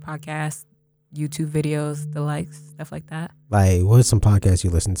listening to podcasts, YouTube videos, the likes, stuff like that. Like, what's some podcasts you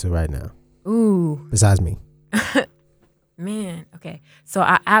listen to right now? Ooh. Besides me. Man, okay. So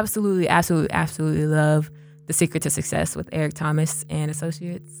I absolutely love The Secret to Success with Eric Thomas and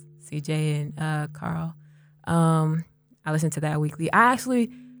Associates, CJ and Carl. I listen to that weekly. I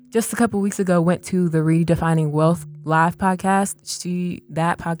actually, just a couple weeks ago, went to the Redefining Wealth live podcast.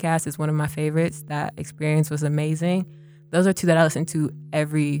 That podcast is one of my favorites. That experience was amazing. Those are two that I listen to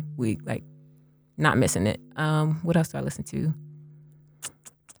every week, like not missing it. What else do I listen to?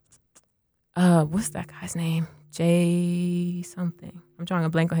 What's that guy's name? Jay something. I'm drawing a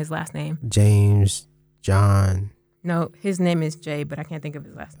blank on his last name. James, John. No, his name is Jay, but I can't think of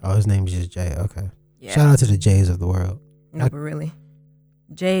his last name. Oh, his name is just Jay. Okay. Yeah. Shout out to the Jays of the world. No, but really.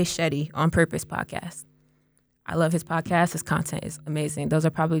 Jay Shetty, On Purpose podcast. I love his podcast. His content is amazing. Those are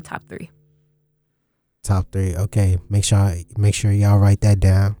probably top 3. Top 3. Okay. Make sure y'all write that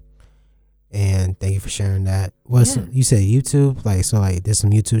down. And thank you for sharing that. You said YouTube? Like, so like there's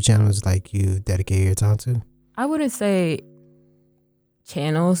some YouTube channels like you dedicate your time to? I wouldn't say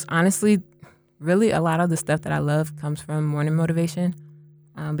channels. Honestly, really a lot of the stuff that I love comes from morning motivation.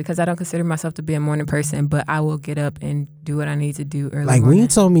 Because I don't consider myself to be a morning person, but I will get up and do what I need to do early. Like, when you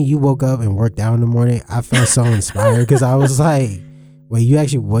told me you woke up and worked out in the morning, I felt so inspired because I was like, wait, you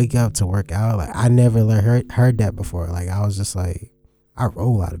actually wake up to work out? Like, I never heard that before. Like, I was just like, I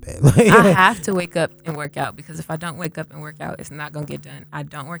roll out of bed. Like, I have to wake up and work out because if I don't wake up and work out, it's not going to get done. I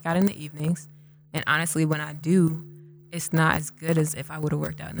don't work out in the evenings. And honestly, when I do, it's not as good as if I would have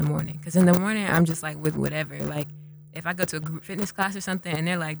worked out in the morning. Because in the morning, I'm just like with whatever. Like, if I go to a group fitness class or something and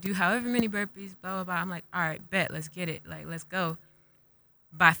they're like, do however many burpees, blah, blah, blah. I'm like, all right, bet, let's get it. Like, let's go.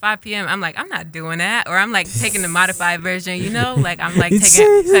 By 5 p.m., I'm like, I'm not doing that. Or I'm like taking the modified version, you know? Like, I'm like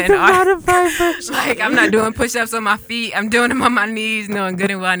taking the modified version. Like, I'm not doing push-ups on my feet. I'm doing them on my knees, knowing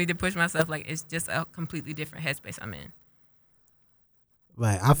good and well I need to push myself. Like, it's just a completely different headspace I'm in.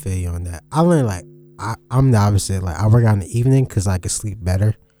 Like, I feel you on that. I learned, like, I'm the opposite. Like, I work out in the evening because I can sleep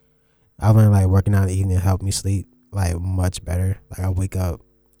better. I learned, like, working out in the evening helped me sleep, like, much better. Like, I wake up.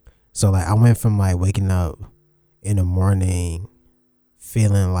 So, like, I went from, like, waking up in the morning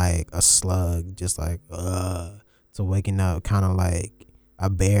feeling like a slug, just like to waking up kind of like a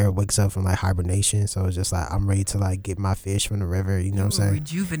bear wakes up from like hibernation. So it's just like I'm ready to like get my fish from the river. You know what I'm saying?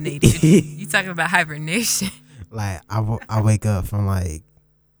 Rejuvenated. You talking about hibernation? Like I wake up from like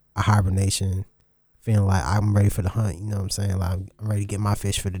a hibernation, feeling like I'm ready for the hunt. You know what I'm saying? Like I'm ready to get my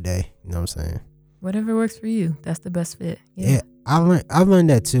fish for the day. You know what I'm saying? Whatever works for you, that's the best fit. Yeah, I've learned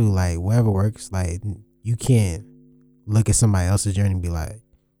that too. Like whatever works. Like you can't look at somebody else's journey and be like,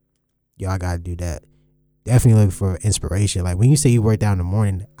 yo, I gotta do that. Definitely look for inspiration. Like when you say you worked out in the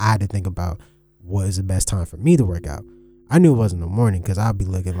morning, I had to think about what is the best time for me to work out. I knew it wasn't in the morning because I'd be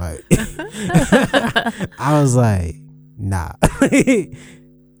looking like I was like, nah.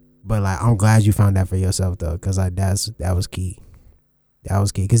 But like I'm glad you found that for yourself though, because like that was key. That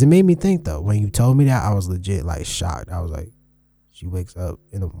was key because it made me think though. When you told me that, I was legit like shocked. I was like, she wakes up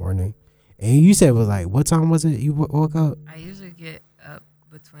in the morning, and you said it was like, what time was it you woke up? I usually get up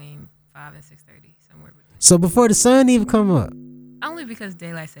between 5 and 6:30, somewhere between. So before the sun even come up. Only because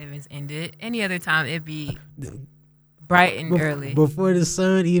daylight savings ended. Any other time it'd be bright and early. Before the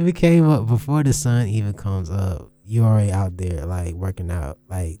sun even came up, before the sun even comes up, you already out there like working out.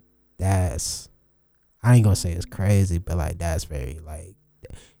 Like that's, I ain't gonna say it's crazy, but like that's very like,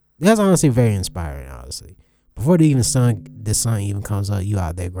 that's honestly very inspiring. Honestly, before the sun even comes up, you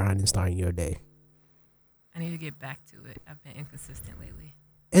out there grinding, starting your day. I need to get back to it. I've been inconsistent lately.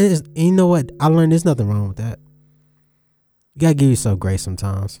 And you know what? I learned there's nothing wrong with that. You gotta give yourself grace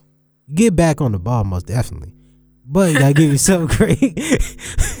sometimes. Get back on the ball, most definitely. But you gotta give yourself grace.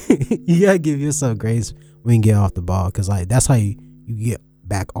 You gotta give yourself grace when you get off the ball, because like that's how you get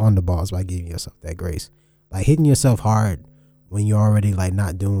back on the ball, is by giving yourself that grace. Like hitting yourself hard when you're already like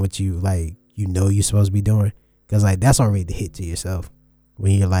not doing what you like you know you're supposed to be doing, because like that's already the hit to yourself.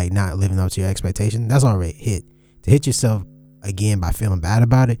 When you're like not living up to your expectation, that's already a hit. To hit yourself again by feeling bad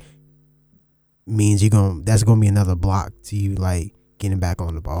about it means that's gonna be another block to you like getting back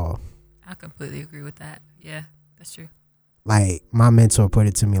on the ball. I completely agree with that. Yeah, that's true. Like my mentor put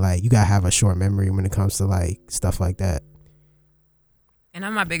it to me, like you gotta have a short memory when it comes to like stuff like that. And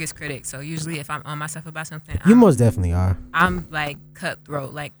I'm my biggest critic, so usually if I'm on myself about something, You most definitely are. I'm like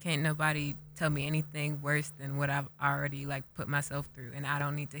cutthroat. Like can't nobody tell me anything worse than what I've already like put myself through, and I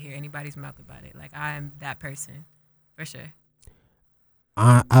don't need to hear anybody's mouth about it. Like I am that person, for sure.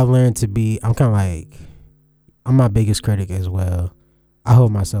 I learned to be, I'm kind of like, I'm my biggest critic as well. I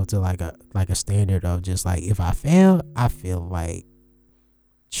hold myself to like a standard of just like, if I fail, I feel like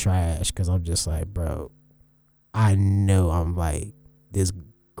trash, because I'm just like, bro, I know I'm like this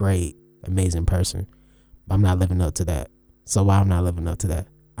great, amazing person, but I'm not living up to that. So why I'm not living up to that?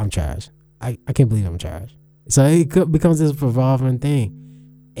 I'm trash. I can't believe I'm trash. So it becomes this revolving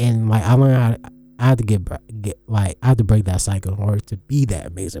thing, and like I learned how I have to get like I have to break that cycle in order to be that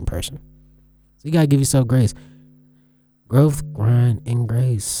amazing person. So you gotta give yourself grace. Growth, grind, and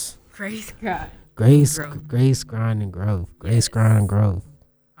grace. Grace, God. Grace, Growth. grace, grind, and growth. Grace, Yes. grind, and growth.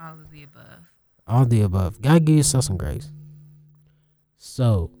 All of the above. All the above. Gotta give yourself some grace.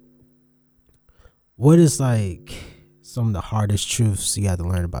 So, what is like some of the hardest truths you had to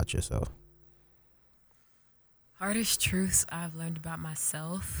learn about yourself? Hardest truths I've learned about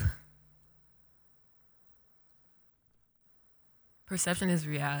myself. Perception is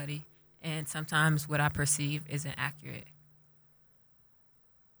reality, and sometimes what I perceive isn't accurate.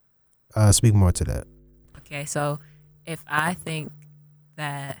 Speak more to that. Okay, so if I think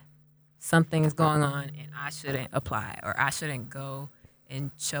that something is going on and I shouldn't apply, or I shouldn't go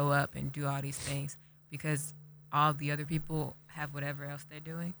and show up and do all these things because all the other people have whatever else they're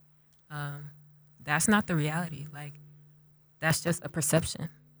doing, that's not the reality. Like, that's just a perception.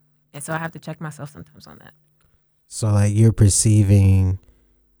 And so I have to check myself sometimes on that. So like you're perceiving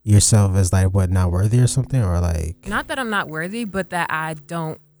yourself as like what, not worthy or something, or like Not that I'm not worthy, but that I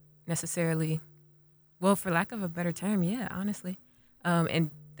don't necessarily, well, for lack of a better term, yeah, honestly.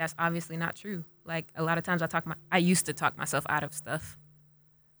 And that's obviously not true. Like a lot of times I used to talk myself out of stuff,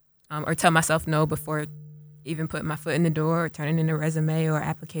 or tell myself no before even putting my foot in the door or turning in a resume or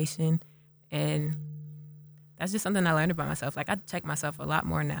application. And that's just something I learned about myself. Like I check myself a lot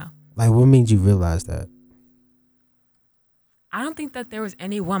more now. what made you realize that? I don't think that there was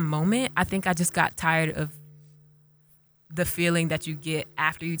any one moment. I think I just got tired of the feeling that you get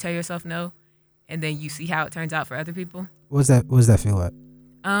after you tell yourself no, and then you see how it turns out for other people. What's that feel like?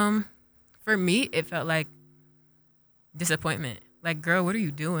 For me, it felt like disappointment. Like, girl, what are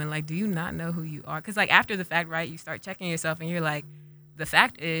you doing? Like, do you not know who you are? Because like after the fact, right, you start checking yourself and you're like, the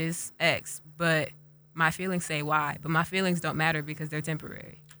fact is X, but my feelings say Y, but my feelings don't matter because they're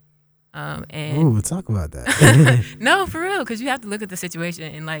temporary. And Ooh, we'll talk about that. no, for real, because you have to look at the situation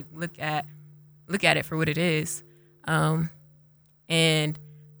and like look at it for what it is. And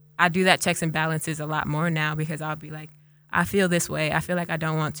I do that checks and balances a lot more now, because I'll be like, I feel this way. I feel like I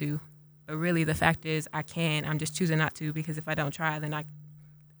don't want to, but really the fact is I can. I'm just choosing not to, because if I don't try, then I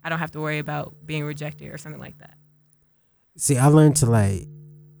don't have to worry about being rejected or something like that. See, I learned to like.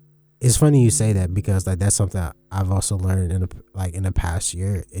 It's funny you say that, because like that's something I've also learned in the past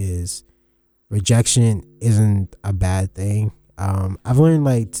year is rejection isn't a bad thing. I've learned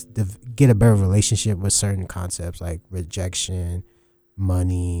like to get a better relationship with certain concepts like rejection,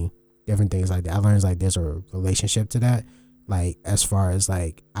 money, different things like that. I learned like there's a relationship to that. Like as far as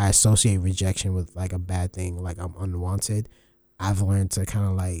like I associate rejection with like a bad thing, like I'm unwanted. I've learned to kind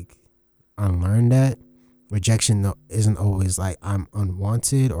of like unlearn that. Rejection isn't always like I'm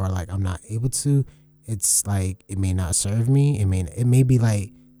unwanted or like I'm not able to. It's like it may not serve me. It may be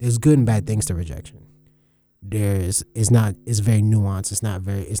like there's good and bad things to rejection. It's very nuanced. It's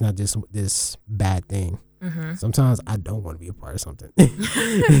not just this bad thing. Mm-hmm. Sometimes I don't want to be a part of something.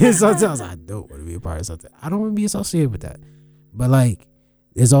 Sometimes I don't want to be a part of something. I don't want to be associated with that. But like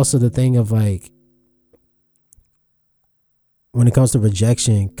there's also the thing of like when it comes to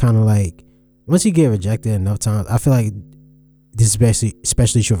rejection, kind of like once you get rejected enough times, I feel like this is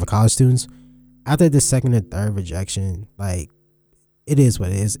especially true for college students. After the second and third rejection, like it is what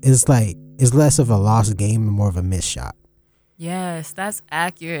it is. It's like it's less of a lost game and more of a missed shot. Yes, that's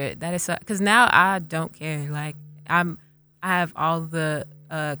accurate. That is because now I don't care. Like I have all the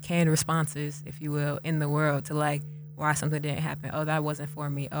canned responses, if you will, in the world to like why something didn't happen. Oh, that wasn't for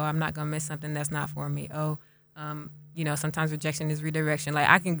me. Oh, I'm not gonna miss something that's not for me. Oh, sometimes rejection is redirection. Like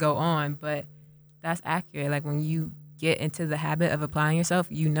I can go on, but that's accurate. Like when you get into the habit of applying yourself,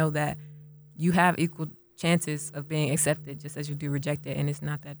 you know that you have equal chances of being accepted just as you do rejected, and it's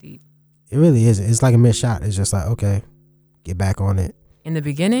not that deep. It really isn't. It's like a missed shot. It's just like, okay, get back on it. In the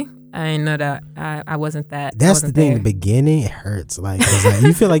beginning, I didn't know that I wasn't that. That's the thing. The beginning, it hurts. Like, it's like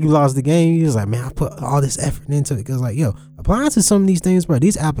you feel like you lost the game. You're just like, man, I put all this effort into it. Because like, yo, applying to some of these things, bro,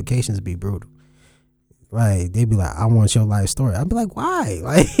 these applications be brutal. Like they be like, I want your life story. I'd be like, why?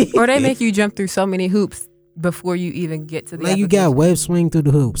 Like, or they make you jump through so many hoops before you even get to the like you got web swing through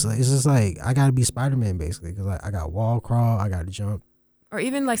the hoops. Like, it's just like I gotta be Spider-Man basically, because like I got wall crawl, I gotta jump. Or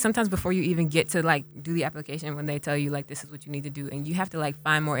even like sometimes before you even get to like do the application, when they tell you like this is what you need to do, and you have to like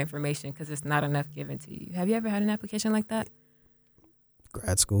find more information because it's not enough given to you. Have you ever had an application like that?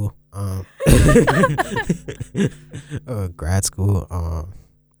 Grad school. Grad school.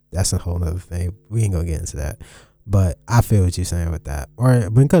 That's a whole nother thing. We ain't gonna get into that. But I feel what you're saying with that. Or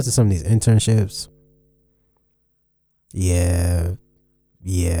when it comes to some of these internships, yeah.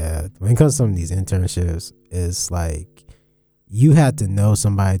 When it comes to some of these internships, it's like you have to know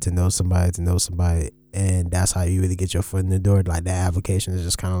somebody to know somebody to know somebody, and that's how you really get your foot in the door. Like that application is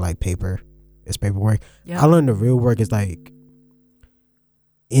just kind of like paper. It's paperwork. Yep. I learned the real work is like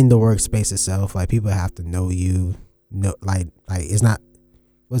in the workspace itself. Like people have to know you. No, like it's not.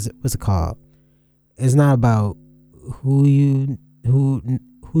 What's it called? It's not about who you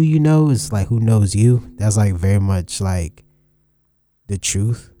know. It's like who knows you. That's like very much like the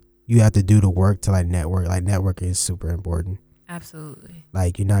truth. You have to do the work to like network. Like networking is super important. Absolutely.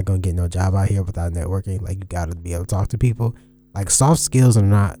 Like you're not gonna get no job out here without networking. Like you gotta be able to talk to people. Like soft skills are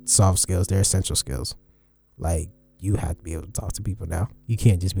not soft skills. They're essential skills. Like you have to be able to talk to people now. You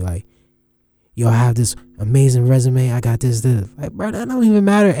can't just be like, yo, I have this amazing resume. I got this. Like, bro, that don't even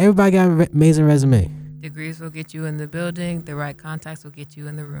matter. Everybody got an amazing resume. Degrees will get you in the building. The right contacts will get you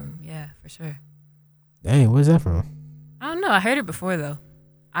in the room. Yeah, for sure. Dang, where's that from? I don't know. I heard it before, though.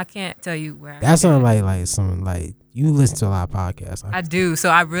 I can't tell you where. That sounds like something like you listen to a lot of podcasts. I do, so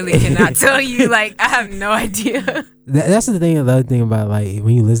I really cannot tell you. Like, I have no idea. That's the thing. The other thing about like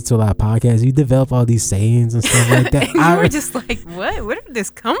when you listen to a lot of podcasts, you develop all these sayings and stuff like that. And you were just like, what? Where did this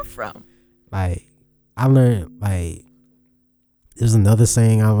come from? Like, I learned like there's another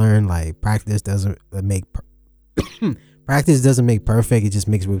saying I learned like practice doesn't make perfect. It just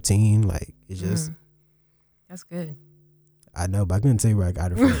makes routine. Like it just. That's good. I know, but I couldn't tell you where I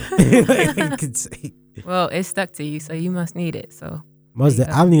got it from. I could say. Well, it stuck to you, so you must need it. So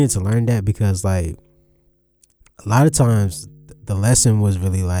I needed to learn that because like a lot of times the lesson was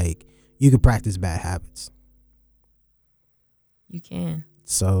really like you could practice bad habits. You can.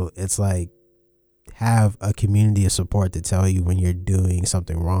 So it's like have a community of support to tell you when you're doing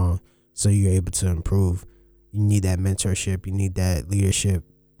something wrong so you're able to improve. You need that mentorship. You need that leadership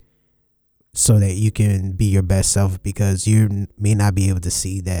so that you can be your best self, because you may not be able to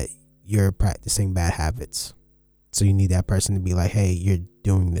see that you're practicing bad habits. So you need that person to be like, hey, you're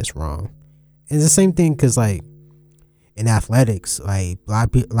doing this wrong. And it's the same thing because, like, in athletics, like,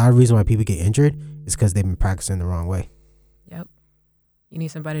 a lot of reason why people get injured is because they've been practicing the wrong way. Yep. You need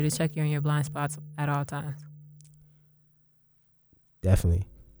somebody to check you in your blind spots at all times. Definitely.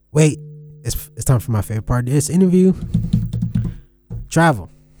 Wait, it's time for my favorite part of this interview. Travel.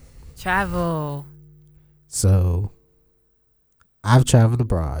 So, I've traveled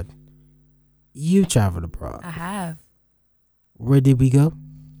abroad. You traveled abroad. I have. Where did we go?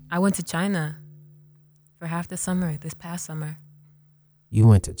 I went to China for half the summer, this past summer. You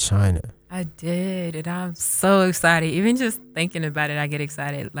went to China. I did, and I'm so excited. Even just thinking about it, I get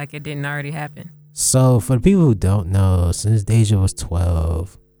excited like it didn't already happen. So, for the people who don't know, since Deja was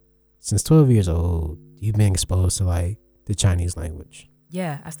 12 years old, you've been exposed to, like, the Chinese language.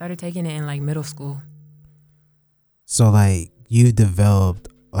 Yeah, I started taking it in, like, middle school. So, like, you developed,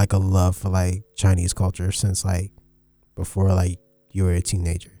 like, a love for, like, Chinese culture since, like, before, like, you were a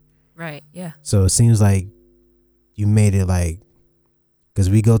teenager. Right, yeah. So, it seems like you made it, like, because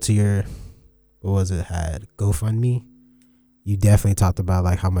we go to your, had GoFundMe. You definitely talked about,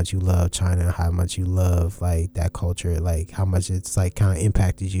 like, how much you love China, how much you love, like, that culture, like, how much it's, like, kind of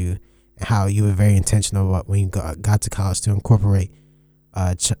impacted you, and how you were very intentional about when you got to college to incorporate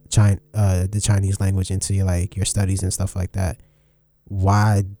the Chinese language into your, like, your studies and stuff like that.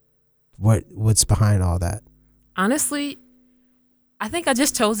 Why? What's behind all that? Honestly, I think I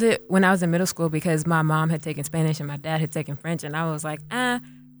just chose it when I was in middle school because my mom had taken Spanish and my dad had taken French, and I was like,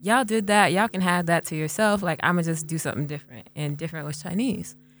 y'all did that. Y'all can have that to yourself. Like, I'm going to just do something different. And different was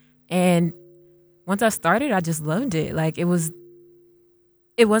Chinese. And once I started, I just loved it. Like, it wasn't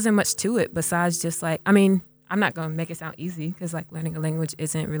much to it besides just, like, I mean, I'm not going to make it sound easy because, like, learning a language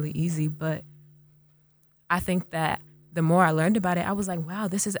isn't really easy. But I think that the more I learned about it, I was like, wow,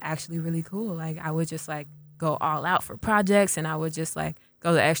 this is actually really cool. Like, I would just, like, go all out for projects, and I would just, like,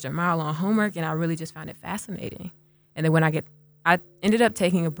 go the extra mile on homework, and I really just found it fascinating. And then when I ended up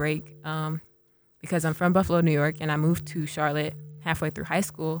taking a break because I'm from Buffalo, New York, and I moved to Charlotte halfway through high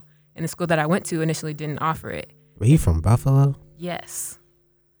school, and the school that I went to initially didn't offer it. Were you from Buffalo? Yes.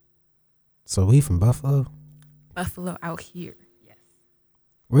 So we from Buffalo? Buffalo out here, yes.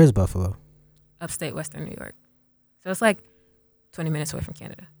 Where's Buffalo? Upstate Western New York. So it's like 20 minutes away from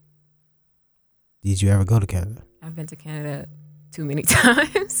Canada. Did you ever go to Canada? I've been to Canada too many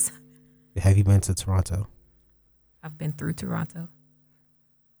times. Have you been to Toronto? I've been through Toronto.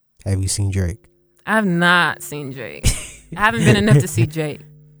 Have you seen Drake? I have not seen Drake. I haven't been enough to see Drake.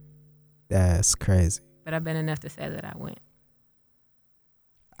 That's crazy. But I've been enough to say that I went.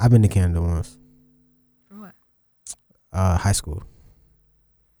 I've been to Canada once. For what? High school.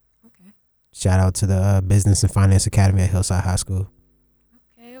 Okay. Shout out to the Business and Finance Academy at Hillside High School.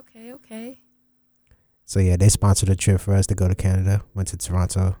 Okay. So yeah, they sponsored a trip for us to go to Canada. Went to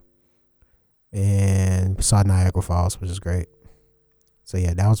Toronto and saw Niagara Falls, which is great. So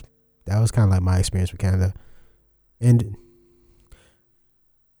yeah, that was kind of like my experience with Canada. And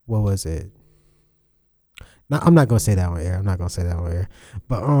what was it? No, I'm not gonna say that on air.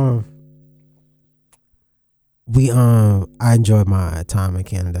 But I enjoyed my time in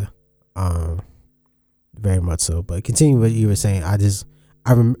Canada, very much so. But continue what you were saying. I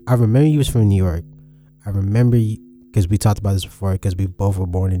remember you was from New York. I remember because we talked about this before because we both were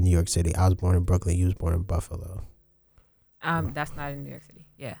born in New York City. I was born in Brooklyn. You was born in Buffalo. That's not in New York City.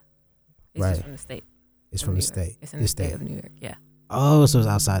 Yeah. It's right. just from the state. It's from the state. It's in the state of New York. Yeah. Oh, so it's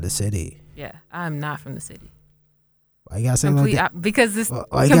outside the city. Yeah. I'm not from the city. Why you gotta say like that? Because it's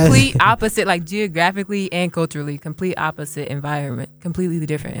complete opposite, like geographically and culturally, complete opposite environment, completely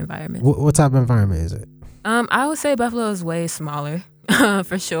different environment. What type of environment is it? I would say Buffalo is way smaller,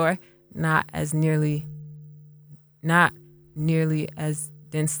 for sure. Not nearly as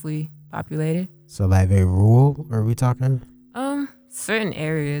densely populated. So like very rural, are we talking? Certain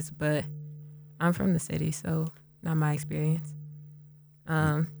areas, but I'm from the city, so not my experience.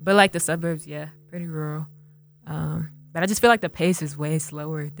 But like the suburbs, yeah, pretty rural. But I just feel like the pace is way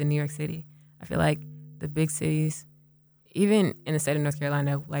slower than New York City. I feel like the big cities, even in the state of North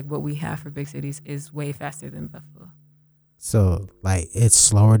Carolina, like what we have for big cities is way faster than Buffalo. So like it's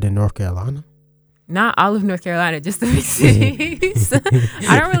slower than North Carolina? Not all of North Carolina, just the big cities.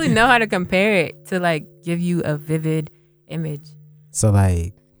 I don't really know how to compare it to like give you a vivid image. So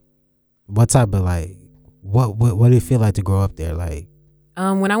like, what type of like, what did it feel like to grow up there? Like,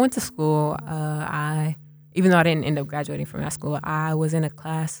 when I went to school, even though I didn't end up graduating from that school, I was in a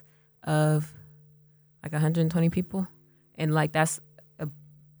class of like 120 people, and like that's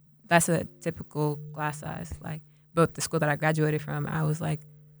a typical class size. Like, but the school that I graduated from, I was like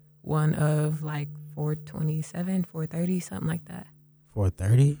one of like 427, 430, something like that.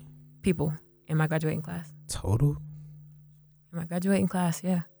 430 People in my graduating class. total. In my graduating class,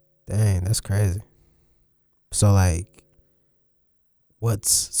 yeah. Dang, that's crazy. So like,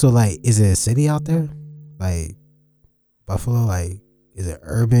 is it a city out there? Like Buffalo? Like, is it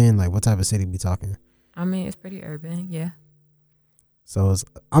urban? Like, what type of city we talking? I mean, it's pretty urban, yeah. So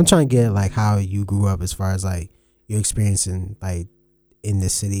I'm trying to get like how you grew up as far as like your experience in like in the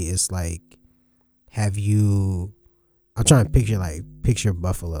city. Is like, I'm trying to picture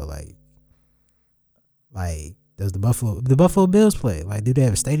Buffalo. Like does the Buffalo Bills play? Like, do they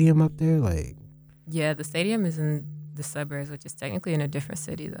have a stadium up there? Like, Yeah, the stadium is in the suburbs, which is technically in a different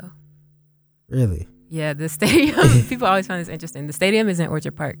city, though. really? Yeah, the stadium, people always find this interesting. The stadium is in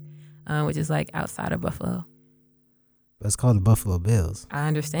Orchard Park, which is like outside of Buffalo. But it's called the Buffalo Bills. I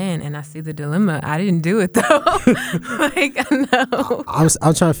understand, and I see the dilemma. I didn't do it, though. No.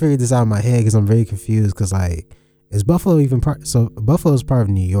 I'm trying to figure this out in my head because I'm very confused. Because like, is Buffalo even part? So Buffalo is part of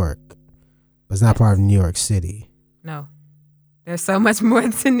New York, but it's not part of New York City. No. There's so much more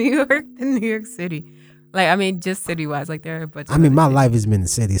to New York than New York City. Like, I mean, just city-wise. Like, there are a bunch of my cities. life has been in the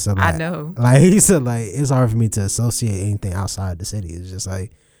city, so like, I know. Like, so like, it's hard for me to associate anything outside the city. It's just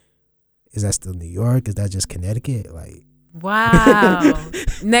like, is that still New York? Is that just Connecticut? Like, Wow.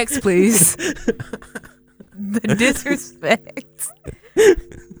 Next, please. The disrespect.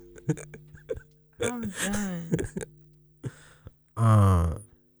 I'm done.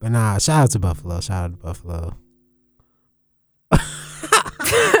 But nah, shout out to Buffalo. Shout out to Buffalo.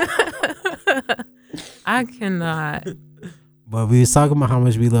 I cannot. But we was talking about how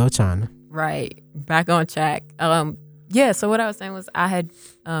much we love China. Right. Back on track. Yeah, so what I was saying was I had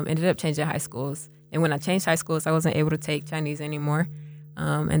ended up changing high schools. And when I changed high schools, I wasn't able to take Chinese anymore.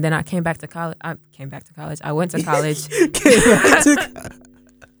 And then I came back to college. I went to college.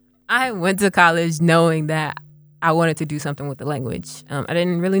 I went to college knowing that I wanted to do something with the language. I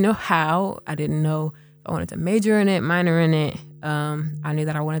didn't really know how. I didn't know if I wanted to major in it, minor in it. I knew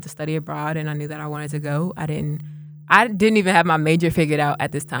that I wanted to study abroad, and I knew that I wanted to go. I didn't even have my major figured out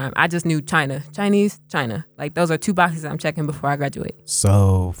at this time. I just knew Chinese, China. Like, those are two boxes I'm checking before I graduate.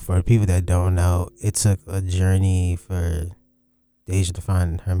 So for people that don't know, it took a journey for Deja to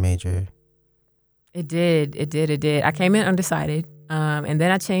find her major. It did. I came in undecided, and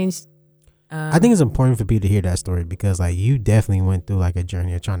then I changed. I think it's important for people to hear that story because like you definitely went through like a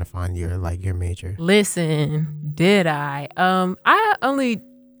journey of trying to find your major. Listen, did I?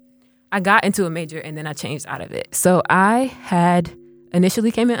 I got into a major and then I changed out of it. So I had initially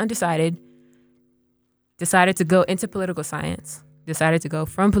came in undecided, decided to go into political science, decided to go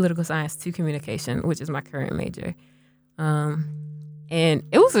from political science to communication, which is my current major. And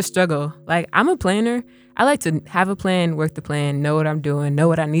it was a struggle. Like, I'm a planner. I like to have a plan, work the plan, know what I'm doing, know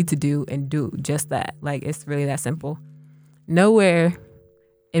what I need to do, and do just that. Like, it's really that simple. Nowhere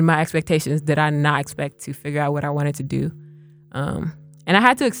in my expectations did I not expect to figure out what I wanted to do. And I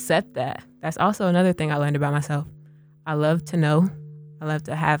had to accept that. That's also another thing I learned about myself. I love to know. I love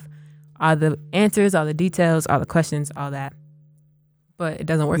to have all the answers, all the details, all the questions, all that. But it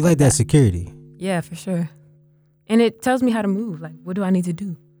doesn't work You like that security. Yeah, for sure. And it tells me how to move. Like, what do I need to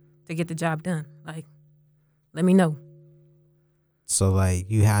do to get the job done? Like, let me know. So, like,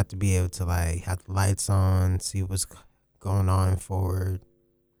 you have to be able to, like, have the lights on, see what's going on forward,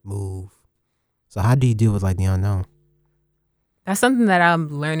 move. So, how do you deal with, like, the unknown? That's something that I'm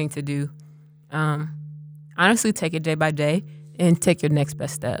learning to do. Honestly, take it day by day and take your next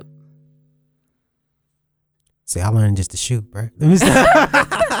best step. See, I learned just to shoot, bro.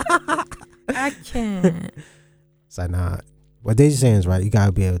 I can't. It's like, nah. What Deja's saying is right. You got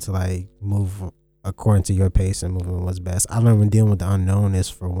to be able to, like, move according to your pace and move in what's best. I learned when dealing with the unknown is,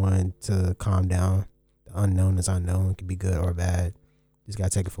 for one, to calm down. The unknown is unknown. It can be good or bad. Just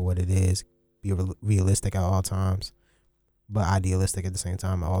got to take it for what it is. Be realistic at all times, but idealistic at the same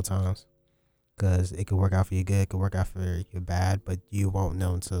time at all times. Because it could work out for you good. It could work out for you bad, but you won't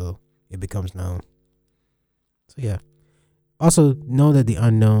know until it becomes known. So, yeah. Also, know that the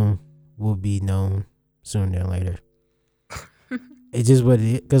unknown will be known sooner than later. It's just what it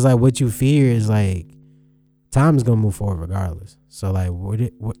is. Because, like, what you fear is, like, time is going to move forward regardless. So, like,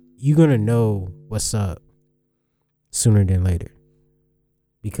 you're going to know what's up sooner than later.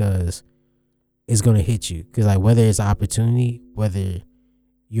 Because it's going to hit you. Because, like, whether it's an opportunity, whether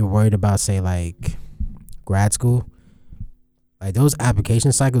you're worried about, say, like, grad school, like, those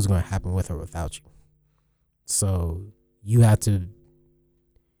application cycles are going to happen with or without you. So, you have to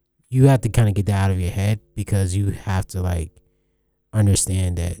kind of get that out of your head, because you have to, like,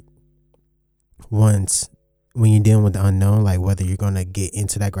 understand that once, when you're dealing with the unknown, like, whether you're going to get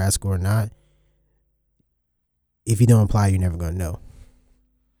into that grad school or not, if you don't apply, you're never gonna know.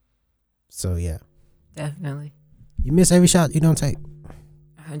 So yeah, Definitely. you miss every shot you don't take.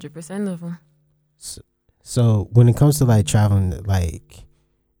 100% of them. So when it comes to like traveling, like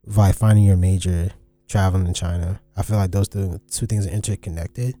finding your major, traveling in China, I feel like those two things are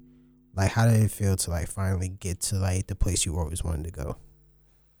interconnected. Like, how did it feel to like finally get to like the place you always wanted to go?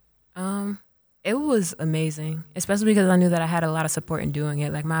 It was amazing, especially because I knew that I had a lot of support in doing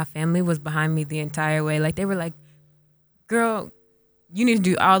it. Like, my family was behind me the entire way. Like, they were like, girl, you need to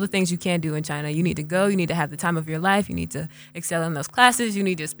do all the things you can do in China. You need to go. You need to have the time of your life. You need to excel in those classes. You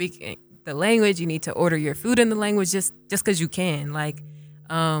need to speak the language. You need to order your food in the language just because you can. Like,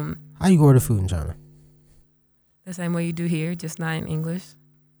 how you order food in China? the same way you do here, just not in English.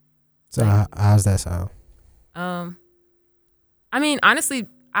 So how's that sound? I mean, honestly,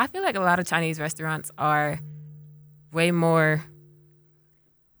 I feel like a lot of Chinese restaurants are way more,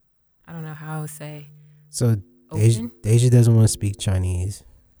 I don't know how I would say, So open. Deja doesn't want to speak Chinese.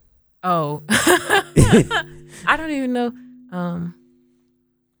 Oh, I don't even know.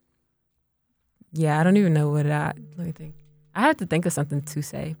 Yeah, I don't even know let me think. I have to think of something to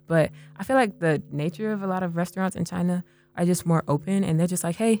say, but I feel like the nature of a lot of restaurants in China are just more open, and they're just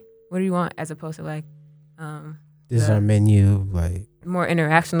like, hey, what do you want? As opposed to like, This is our menu, like more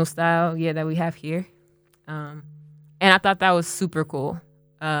interactional style, that we have here. And I thought that was super cool.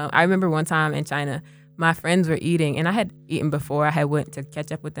 I remember one time in China, my friends were eating, and I had eaten before. I had went to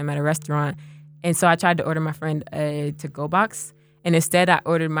catch up with them at a restaurant, and so I tried to order my friend a to-go box, and instead I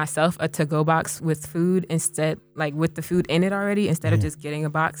ordered myself a to-go box with food instead, like with the food in it already, instead of just getting a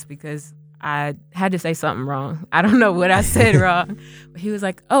box because I had to say something wrong. I don't know what I said wrong. But he was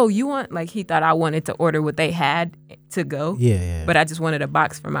like, oh, you want, like, he thought I wanted to order what they had to go. Yeah. But I just wanted a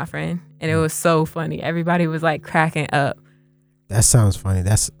box for my friend. And it was so funny. Everybody was like cracking up. That sounds funny.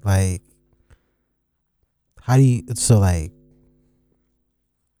 That's like, how do you, so like,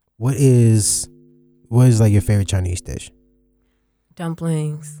 what is like your favorite Chinese dish?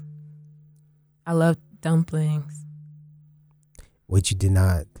 Dumplings. I love dumplings. What you did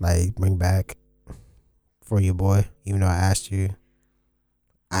not like bring back for your boy, even though I asked you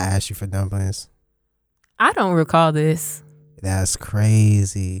for dumplings. I don't recall this. That's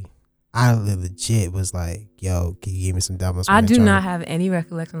crazy. I legit was like, yo, can you give me some dumplings? I do not have any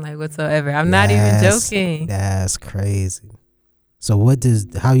recollection like whatsoever. I'm not even joking. That's crazy. So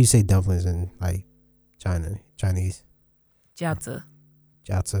how you say dumplings in like Chinese? Jiaozi.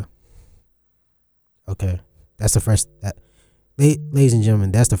 Jiaozi. Okay. That's the first ladies and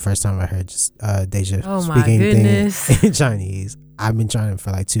gentlemen, that's the first time I heard Deja speak anything in Chinese. I've been trying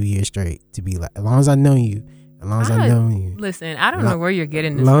for like 2 years straight to be like, as long as I know you. Listen, I don't know where you're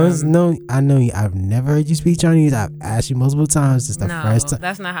getting this from. I know you. I've never heard you speak Chinese. I've asked you multiple times. This is the first time.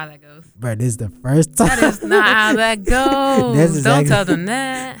 That's not how that goes. Bro, this is the first time. That is not how that goes. Don't tell them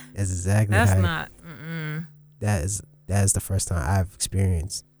that. That's exactly That's how not. That is the first time I've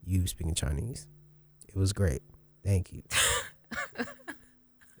experienced you speaking Chinese. It was great. Thank you.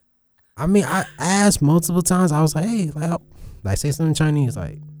 I mean, I asked multiple times. I was like, hey, like say something in Chinese.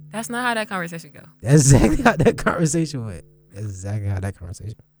 Like, that's not how that conversation goes. That's exactly how that conversation went.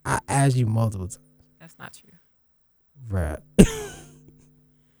 I asked you multiple times. That's not true. Right.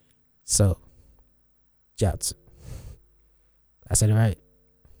 So, Jiaozi. I said it right?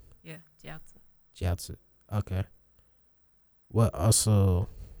 Yeah, Jiaozi. Okay. What also,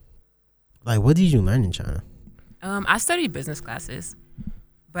 like, what did you learn in China? I studied business classes,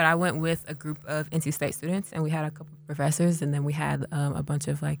 but I went with a group of NC State students, and we had a couple of professors, and then we had a bunch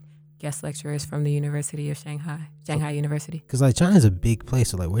of like guest lecturers from the University of Shanghai University. Because like China's a big place,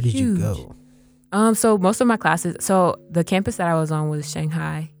 so like, where did you go? So most of my classes, so the campus that I was on was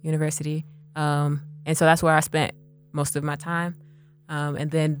Shanghai University, and so that's where I spent most of my time. And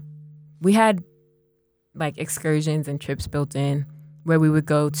then we had like excursions and trips built in where we would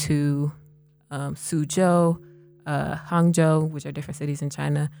go to Suzhou, Hangzhou, which are different cities in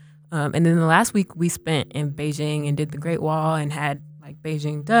China. And then the last week we spent in Beijing and did the Great Wall and had like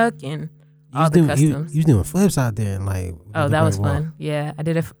Beijing duck and all the customs. You was doing flips out there and like. Oh, that was fun. Yeah, I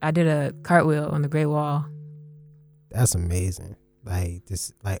did a cartwheel on the Great Wall. That's amazing. Like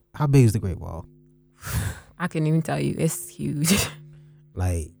this, like how big is the Great Wall? I couldn't even tell you. It's huge.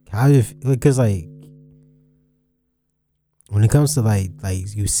 Like how because like when it comes to like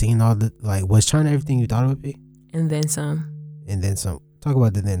you've seen all the like was China everything you thought it would be? And then some. Talk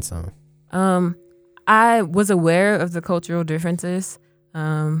about the then some. I was aware of the cultural differences.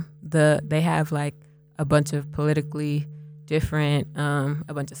 They have like a bunch of politically different,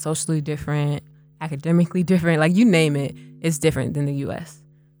 a bunch of socially different, academically different, like you name it, it's different than the US.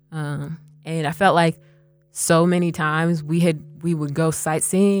 And I felt like so many times we would go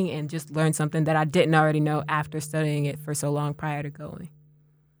sightseeing and just learn something that I didn't already know after studying it for so long prior to going.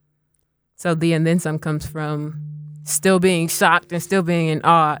 So the and then some comes from still being shocked and still being in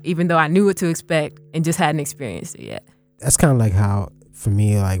awe, even though I knew what to expect and just hadn't experienced it yet. That's kind of like how, for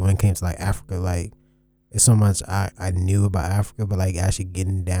me, like when it came to like Africa, like it's so much I knew about Africa, but like actually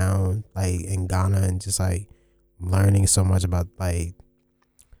getting down like in Ghana and just like learning so much about like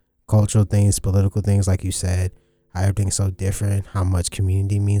cultural things, political things, like you said, how everything's so different, how much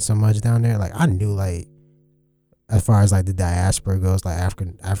community means so much down there. Like I knew, like as far as like the diaspora goes, like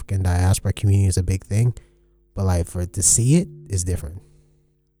African diaspora community is a big thing, but like for it to see it is different.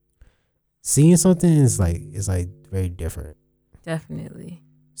 Seeing something is like very different. Definitely.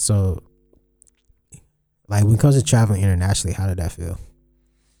 So like when it comes to traveling internationally, how did that feel?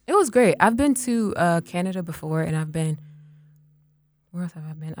 It was great. I've been to Canada before, and I've been, where else have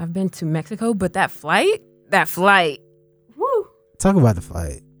I been? I've been to Mexico, but that flight, woo. Talk about the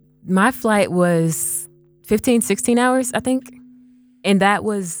flight. My flight was 15, 16 hours, I think. And that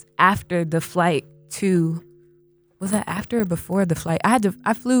was after the flight to, was that after or before the flight?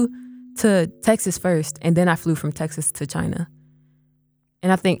 I flew to Texas first, and then I flew from Texas to China.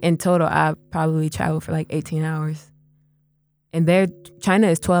 And I think in total, I probably traveled for like 18 hours. And China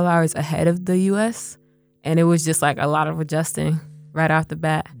is 12 hours ahead of the U.S. And it was just like a lot of adjusting right off the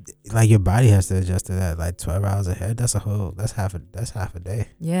bat. Like your body has to adjust to that. Like 12 hours ahead, that's half a day.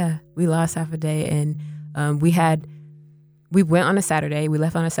 Yeah, we lost half a day, and we went on a Saturday. We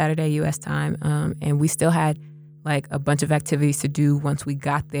left on a Saturday U.S. time, and we still had like a bunch of activities to do once we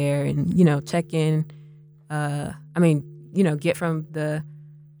got there, and check in. Get from the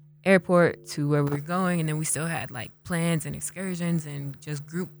airport to where we were going, and then we still had like plans and excursions and just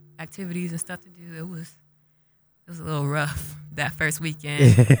group activities and stuff to do. It was a little rough that first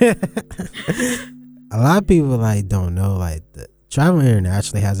weekend. A lot of people like don't know, like the travel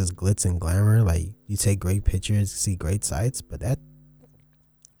internationally has its glitz and glamour. Like you take great pictures, see great sights, but the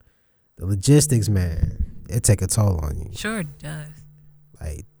logistics, man, it take a toll on you. Sure does.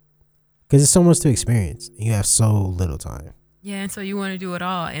 Like, because there's so much to experience, and you have so little time. Yeah, and so you want to do it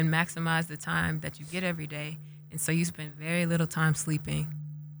all and maximize the time that you get every day, and so you spend very little time sleeping.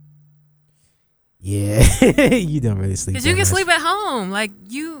 Yeah, you don't really sleep. Because you can sleep at home. Like,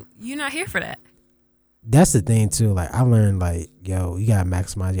 you're not here for that. That's the thing, too. Like, I learned, like, yo, you got to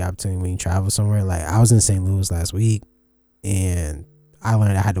maximize your opportunity when you travel somewhere. Like, I was in St. Louis last week, and I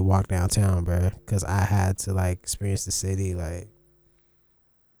learned I had to walk downtown, bro, because I had to, like, experience the city. Like,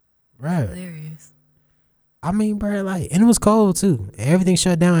 bro. Hilarious. I mean, bro, like, and it was cold, too. And everything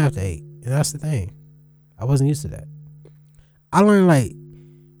shut down after 8. And that's the thing. I wasn't used to that. I learned, like,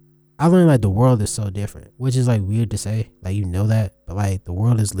 the world is so different, which is, like, weird to say. Like, you know that. But, like, the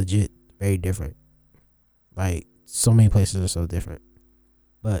world is legit very different. Like, so many places are so different.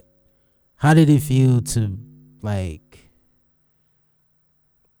 But how did it feel to, like,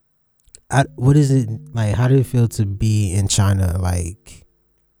 what is it, like, how did it feel to be in China, like,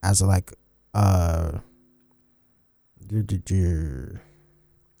 as a, like,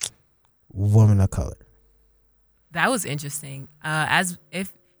 woman of color? That was interesting. As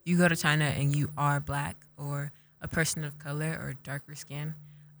if you go to China and you are black or a person of color or darker skin,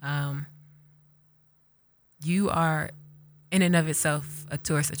 you are in and of itself a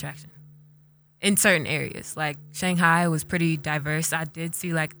tourist attraction in certain areas. Like Shanghai was pretty diverse. I did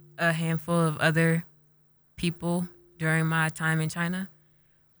see like a handful of other people during my time in China,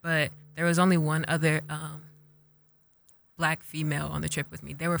 but there was only one other black female on the trip with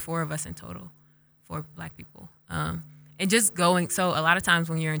me. There were 4 of us in total, 4 black people. And just going, so a lot of times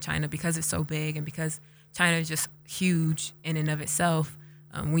when you're in China, because it's so big and because China is just huge in and of itself,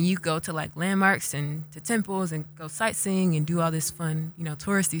 when you go to like landmarks and to temples and go sightseeing and do all this fun,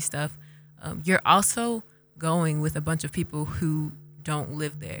 touristy stuff, you're also going with a bunch of people who don't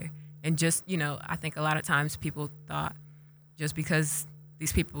live there. And just, I think a lot of times people thought just because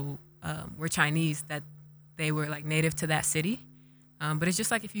these people were Chinese that they were like native to that city. But it's just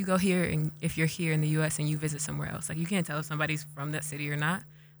like if you go here and if you're here in the U.S. and you visit somewhere else, like you can't tell if somebody's from that city or not.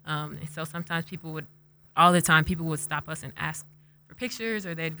 And so sometimes people would stop us and ask for pictures,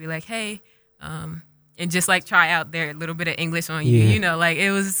 or they'd be like, hey, and just like try out their little bit of English on you, Yeah. Like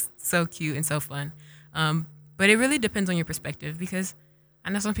it was so cute and so fun. But it really depends on your perspective, because I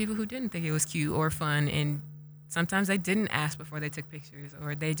know some people who didn't think it was cute or fun, and sometimes they didn't ask before they took pictures,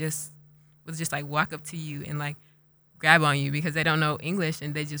 or they just was just like walk up to you and like grab on you because they don't know English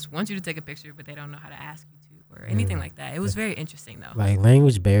and they just want you to take a picture, but they don't know how to ask you to or anything like that. It was very interesting though. Like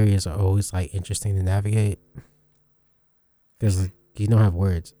language barriers are always like interesting to navigate because you don't have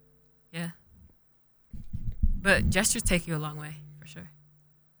words. Yeah. But gestures take you a long way, for sure.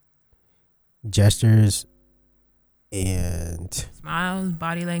 Gestures and Smiles,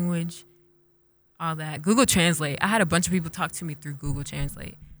 body language, all that. Google Translate. I had a bunch of people talk to me through Google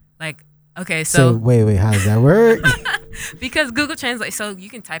Translate. Like, okay, so wait, how does that work? because Google Translate, so you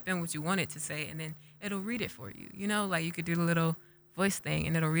can type in what you want it to say, and then it'll read it for you. You know, like you could do the little voice thing,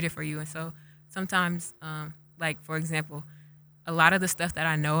 and it'll read it for you. And so sometimes, like for example, a lot of the stuff that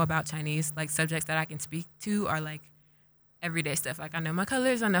I know about Chinese, like subjects that I can speak to, are like everyday stuff. Like I know my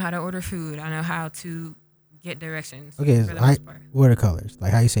colors, I know how to order food, I know how to get directions. Okay, for the most part. what are the colors?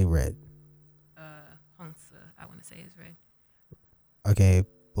 Like how you say red? Hongse, I want to say is red. Okay,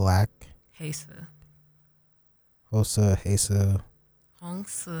 black. Heise. Hosa, Hesa.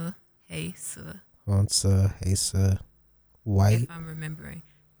 Hongse, Heise. Honsa, Hesa. White. If I'm remembering.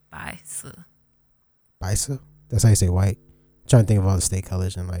 Baise. Baisa? That's how you say white. I'm trying to think of all the state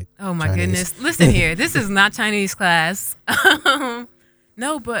colors and like. Oh my Chinese. goodness. Listen here. This is not Chinese class.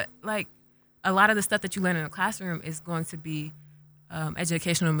 No, but like a lot of the stuff that you learn in the classroom is going to be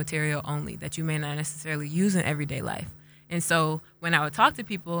educational material only that you may not necessarily use in everyday life. And so when I would talk to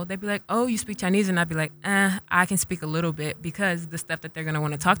people, they'd be like, oh, you speak Chinese? And I'd be like, I can speak a little bit, because the stuff that they're going to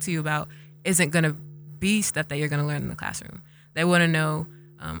want to talk to you about isn't going to be stuff that you're going to learn in the classroom. They want to know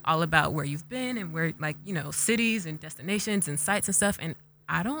all about where you've been and where, like, you know, cities and destinations and sites and stuff. And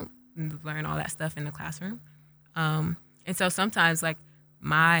I don't learn all that stuff in the classroom. And so sometimes, like,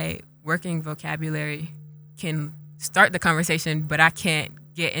 my working vocabulary can start the conversation, but I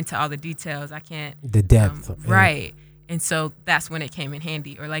can't get into all the details. I can't. The depth. Right. And so that's when it came in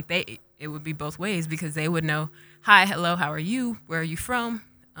handy. Or like it would be both ways, because they would know, hi, hello, how are you? Where are you from?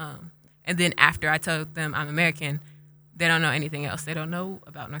 And then after I told them I'm American, they don't know anything else. They don't know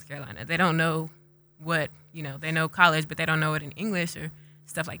about North Carolina. They don't know what, you know, they know college, but they don't know it in English or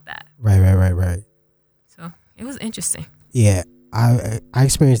stuff like that. Right. So it was interesting. Yeah, I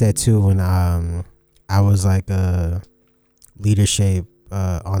experienced that too when I was like a leadership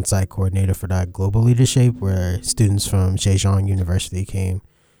on-site coordinator for that global leadership, where students from Zhejiang University came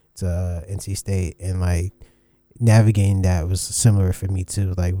to NC State, and like navigating that was similar for me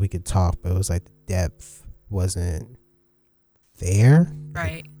too. Like we could talk, but it was like the depth wasn't there.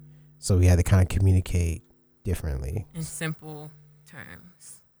 Right. So we had to kind of communicate differently. In simple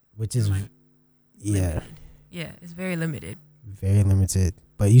terms. Which is, like, yeah. Limited. Yeah, it's very limited. Very limited.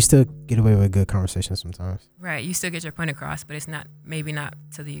 But you still get away with a good conversation sometimes. Right. You still get your point across, but it's maybe not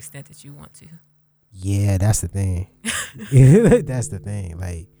to the extent that you want to. Yeah, that's the thing. That's the thing.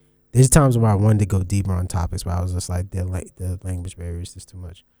 Like, there's times where I wanted to go deeper on topics, but I was just like, the language barrier is just too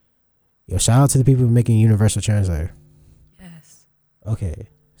much. Yo, shout out to the people making Universal Translator. Yes. Okay,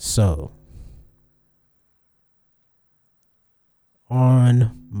 so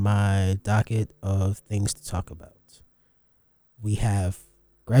on my docket of things to talk about, we have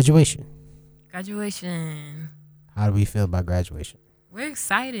graduation. Graduation. How do we feel about graduation? We're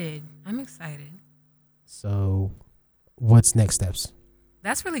excited. I'm excited. So what's next steps?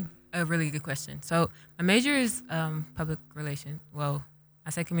 That's really a really good question. So my major is public relations. Well,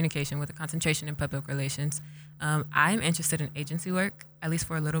 I say communication with a concentration in public relations. I'm interested in agency work, at least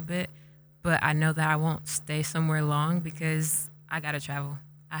for a little bit, but I know that I won't stay somewhere long because I got to travel.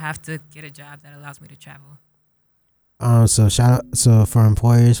 I have to get a job that allows me to travel. So for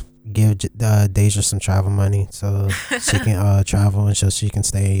employers, give Deja some travel money so she can travel and so she can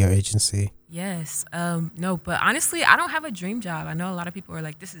stay in your agency. Yes. No, but honestly, I don't have a dream job. I know a lot of people are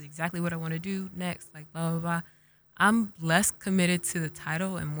like, this is exactly what I want to do next, like blah, blah, blah. I'm less committed to the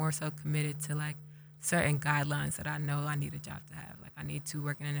title and more so committed to like certain guidelines that I know I need a job to have. Like I need to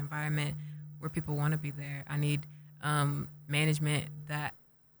work in an environment where people want to be there. I need management that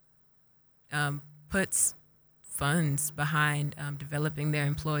puts funds behind developing their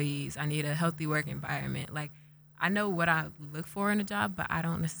employees. I need a healthy work environment. Like I know what I look for in a job, but I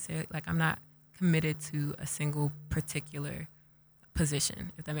don't necessarily, like I'm not committed to a single particular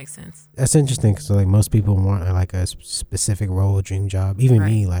position, if that makes sense. That's interesting because like most people want like a specific role, dream job. Even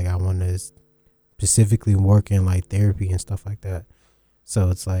Right. me, like I want to specifically work in like therapy and stuff like that. So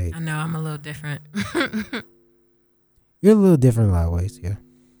it's like I know I'm a little different. you're a little different in a lot of ways, yeah.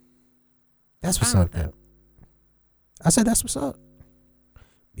 That's what's Fine up, with that. though. I said that's what's up.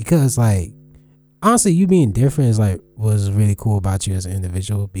 Because like honestly, you being different is like was really cool about you as an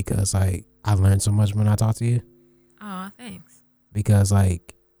individual because like I learned so much when I talk to you. Oh, thanks. Because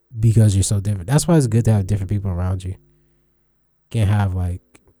you're so different. That's why it's good to have different people around you. Can't have like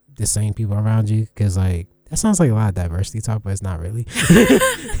the same people around you because like that sounds like a lot of diversity talk, but it's not really.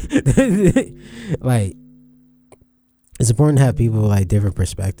 Like it's important to have people with like different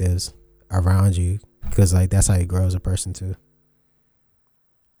perspectives around you because like that's how you grow as a person too.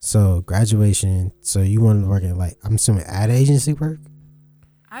 So graduation. So you want to work in like, I'm assuming ad agency work.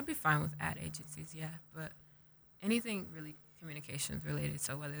 I'd be fine with ad agencies, yeah, but anything really communications related.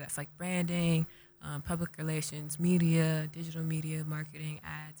 So whether that's like branding, public relations, media, digital media, marketing,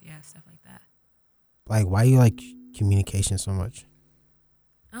 ads, yeah, stuff like that. Like, why you like communication so much?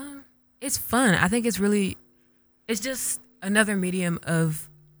 It's fun. I think it's just another medium of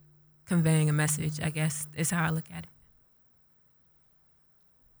conveying a message, I guess, is how I look at it.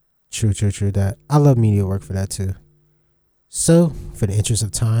 True. That I love media work for that too. So, for the interest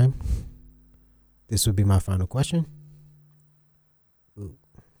of time, this would be my final question.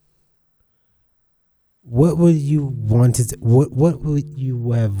 What would you what would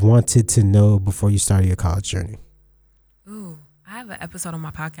you have wanted to know before you started your college journey? Ooh, I have an episode on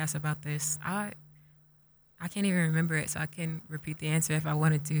my podcast about this. I can't even remember it, so I can repeat the answer if I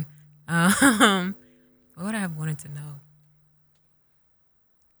wanted to. What would I have wanted to know?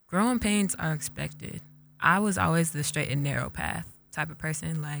 Growing pains are expected. I was always the straight and narrow path type of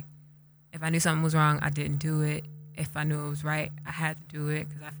person. Like, if I knew something was wrong, I didn't do it. If I knew it was right, I had to do it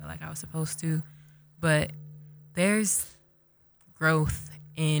because I felt like I was supposed to. But there's growth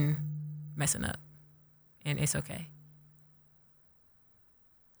in messing up, and it's okay.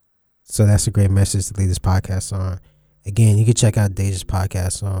 So that's a great message to leave this podcast on. Again, you can check out Deja's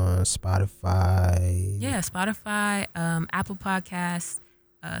podcast on Spotify. Yeah, Spotify, Apple Podcasts,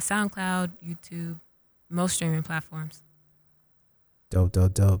 SoundCloud, YouTube, most streaming platforms. Dope.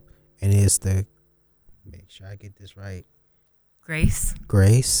 And it's the, make sure I get this right. Grace,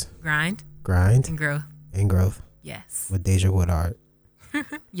 Grind, and Growth. Yes. Yes. With Deja Woodard.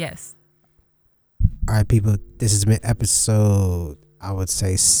 Yes. All right, people. This has been episode, I would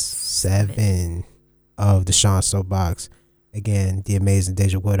say, 7 of the Sean Soapbox. Again, the amazing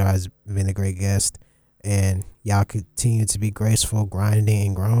Deja Woodard has been a great guest. And y'all continue to be graceful, grinding,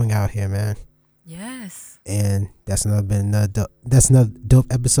 and growing out here, man. Yes. And that's another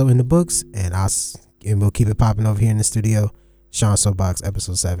dope episode in the books. And we'll keep it popping over here in the studio. Sean Soapbox,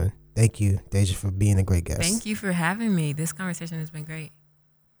 episode 7. Thank you, Deja, for being a great guest. Thank you for having me. This conversation has been great.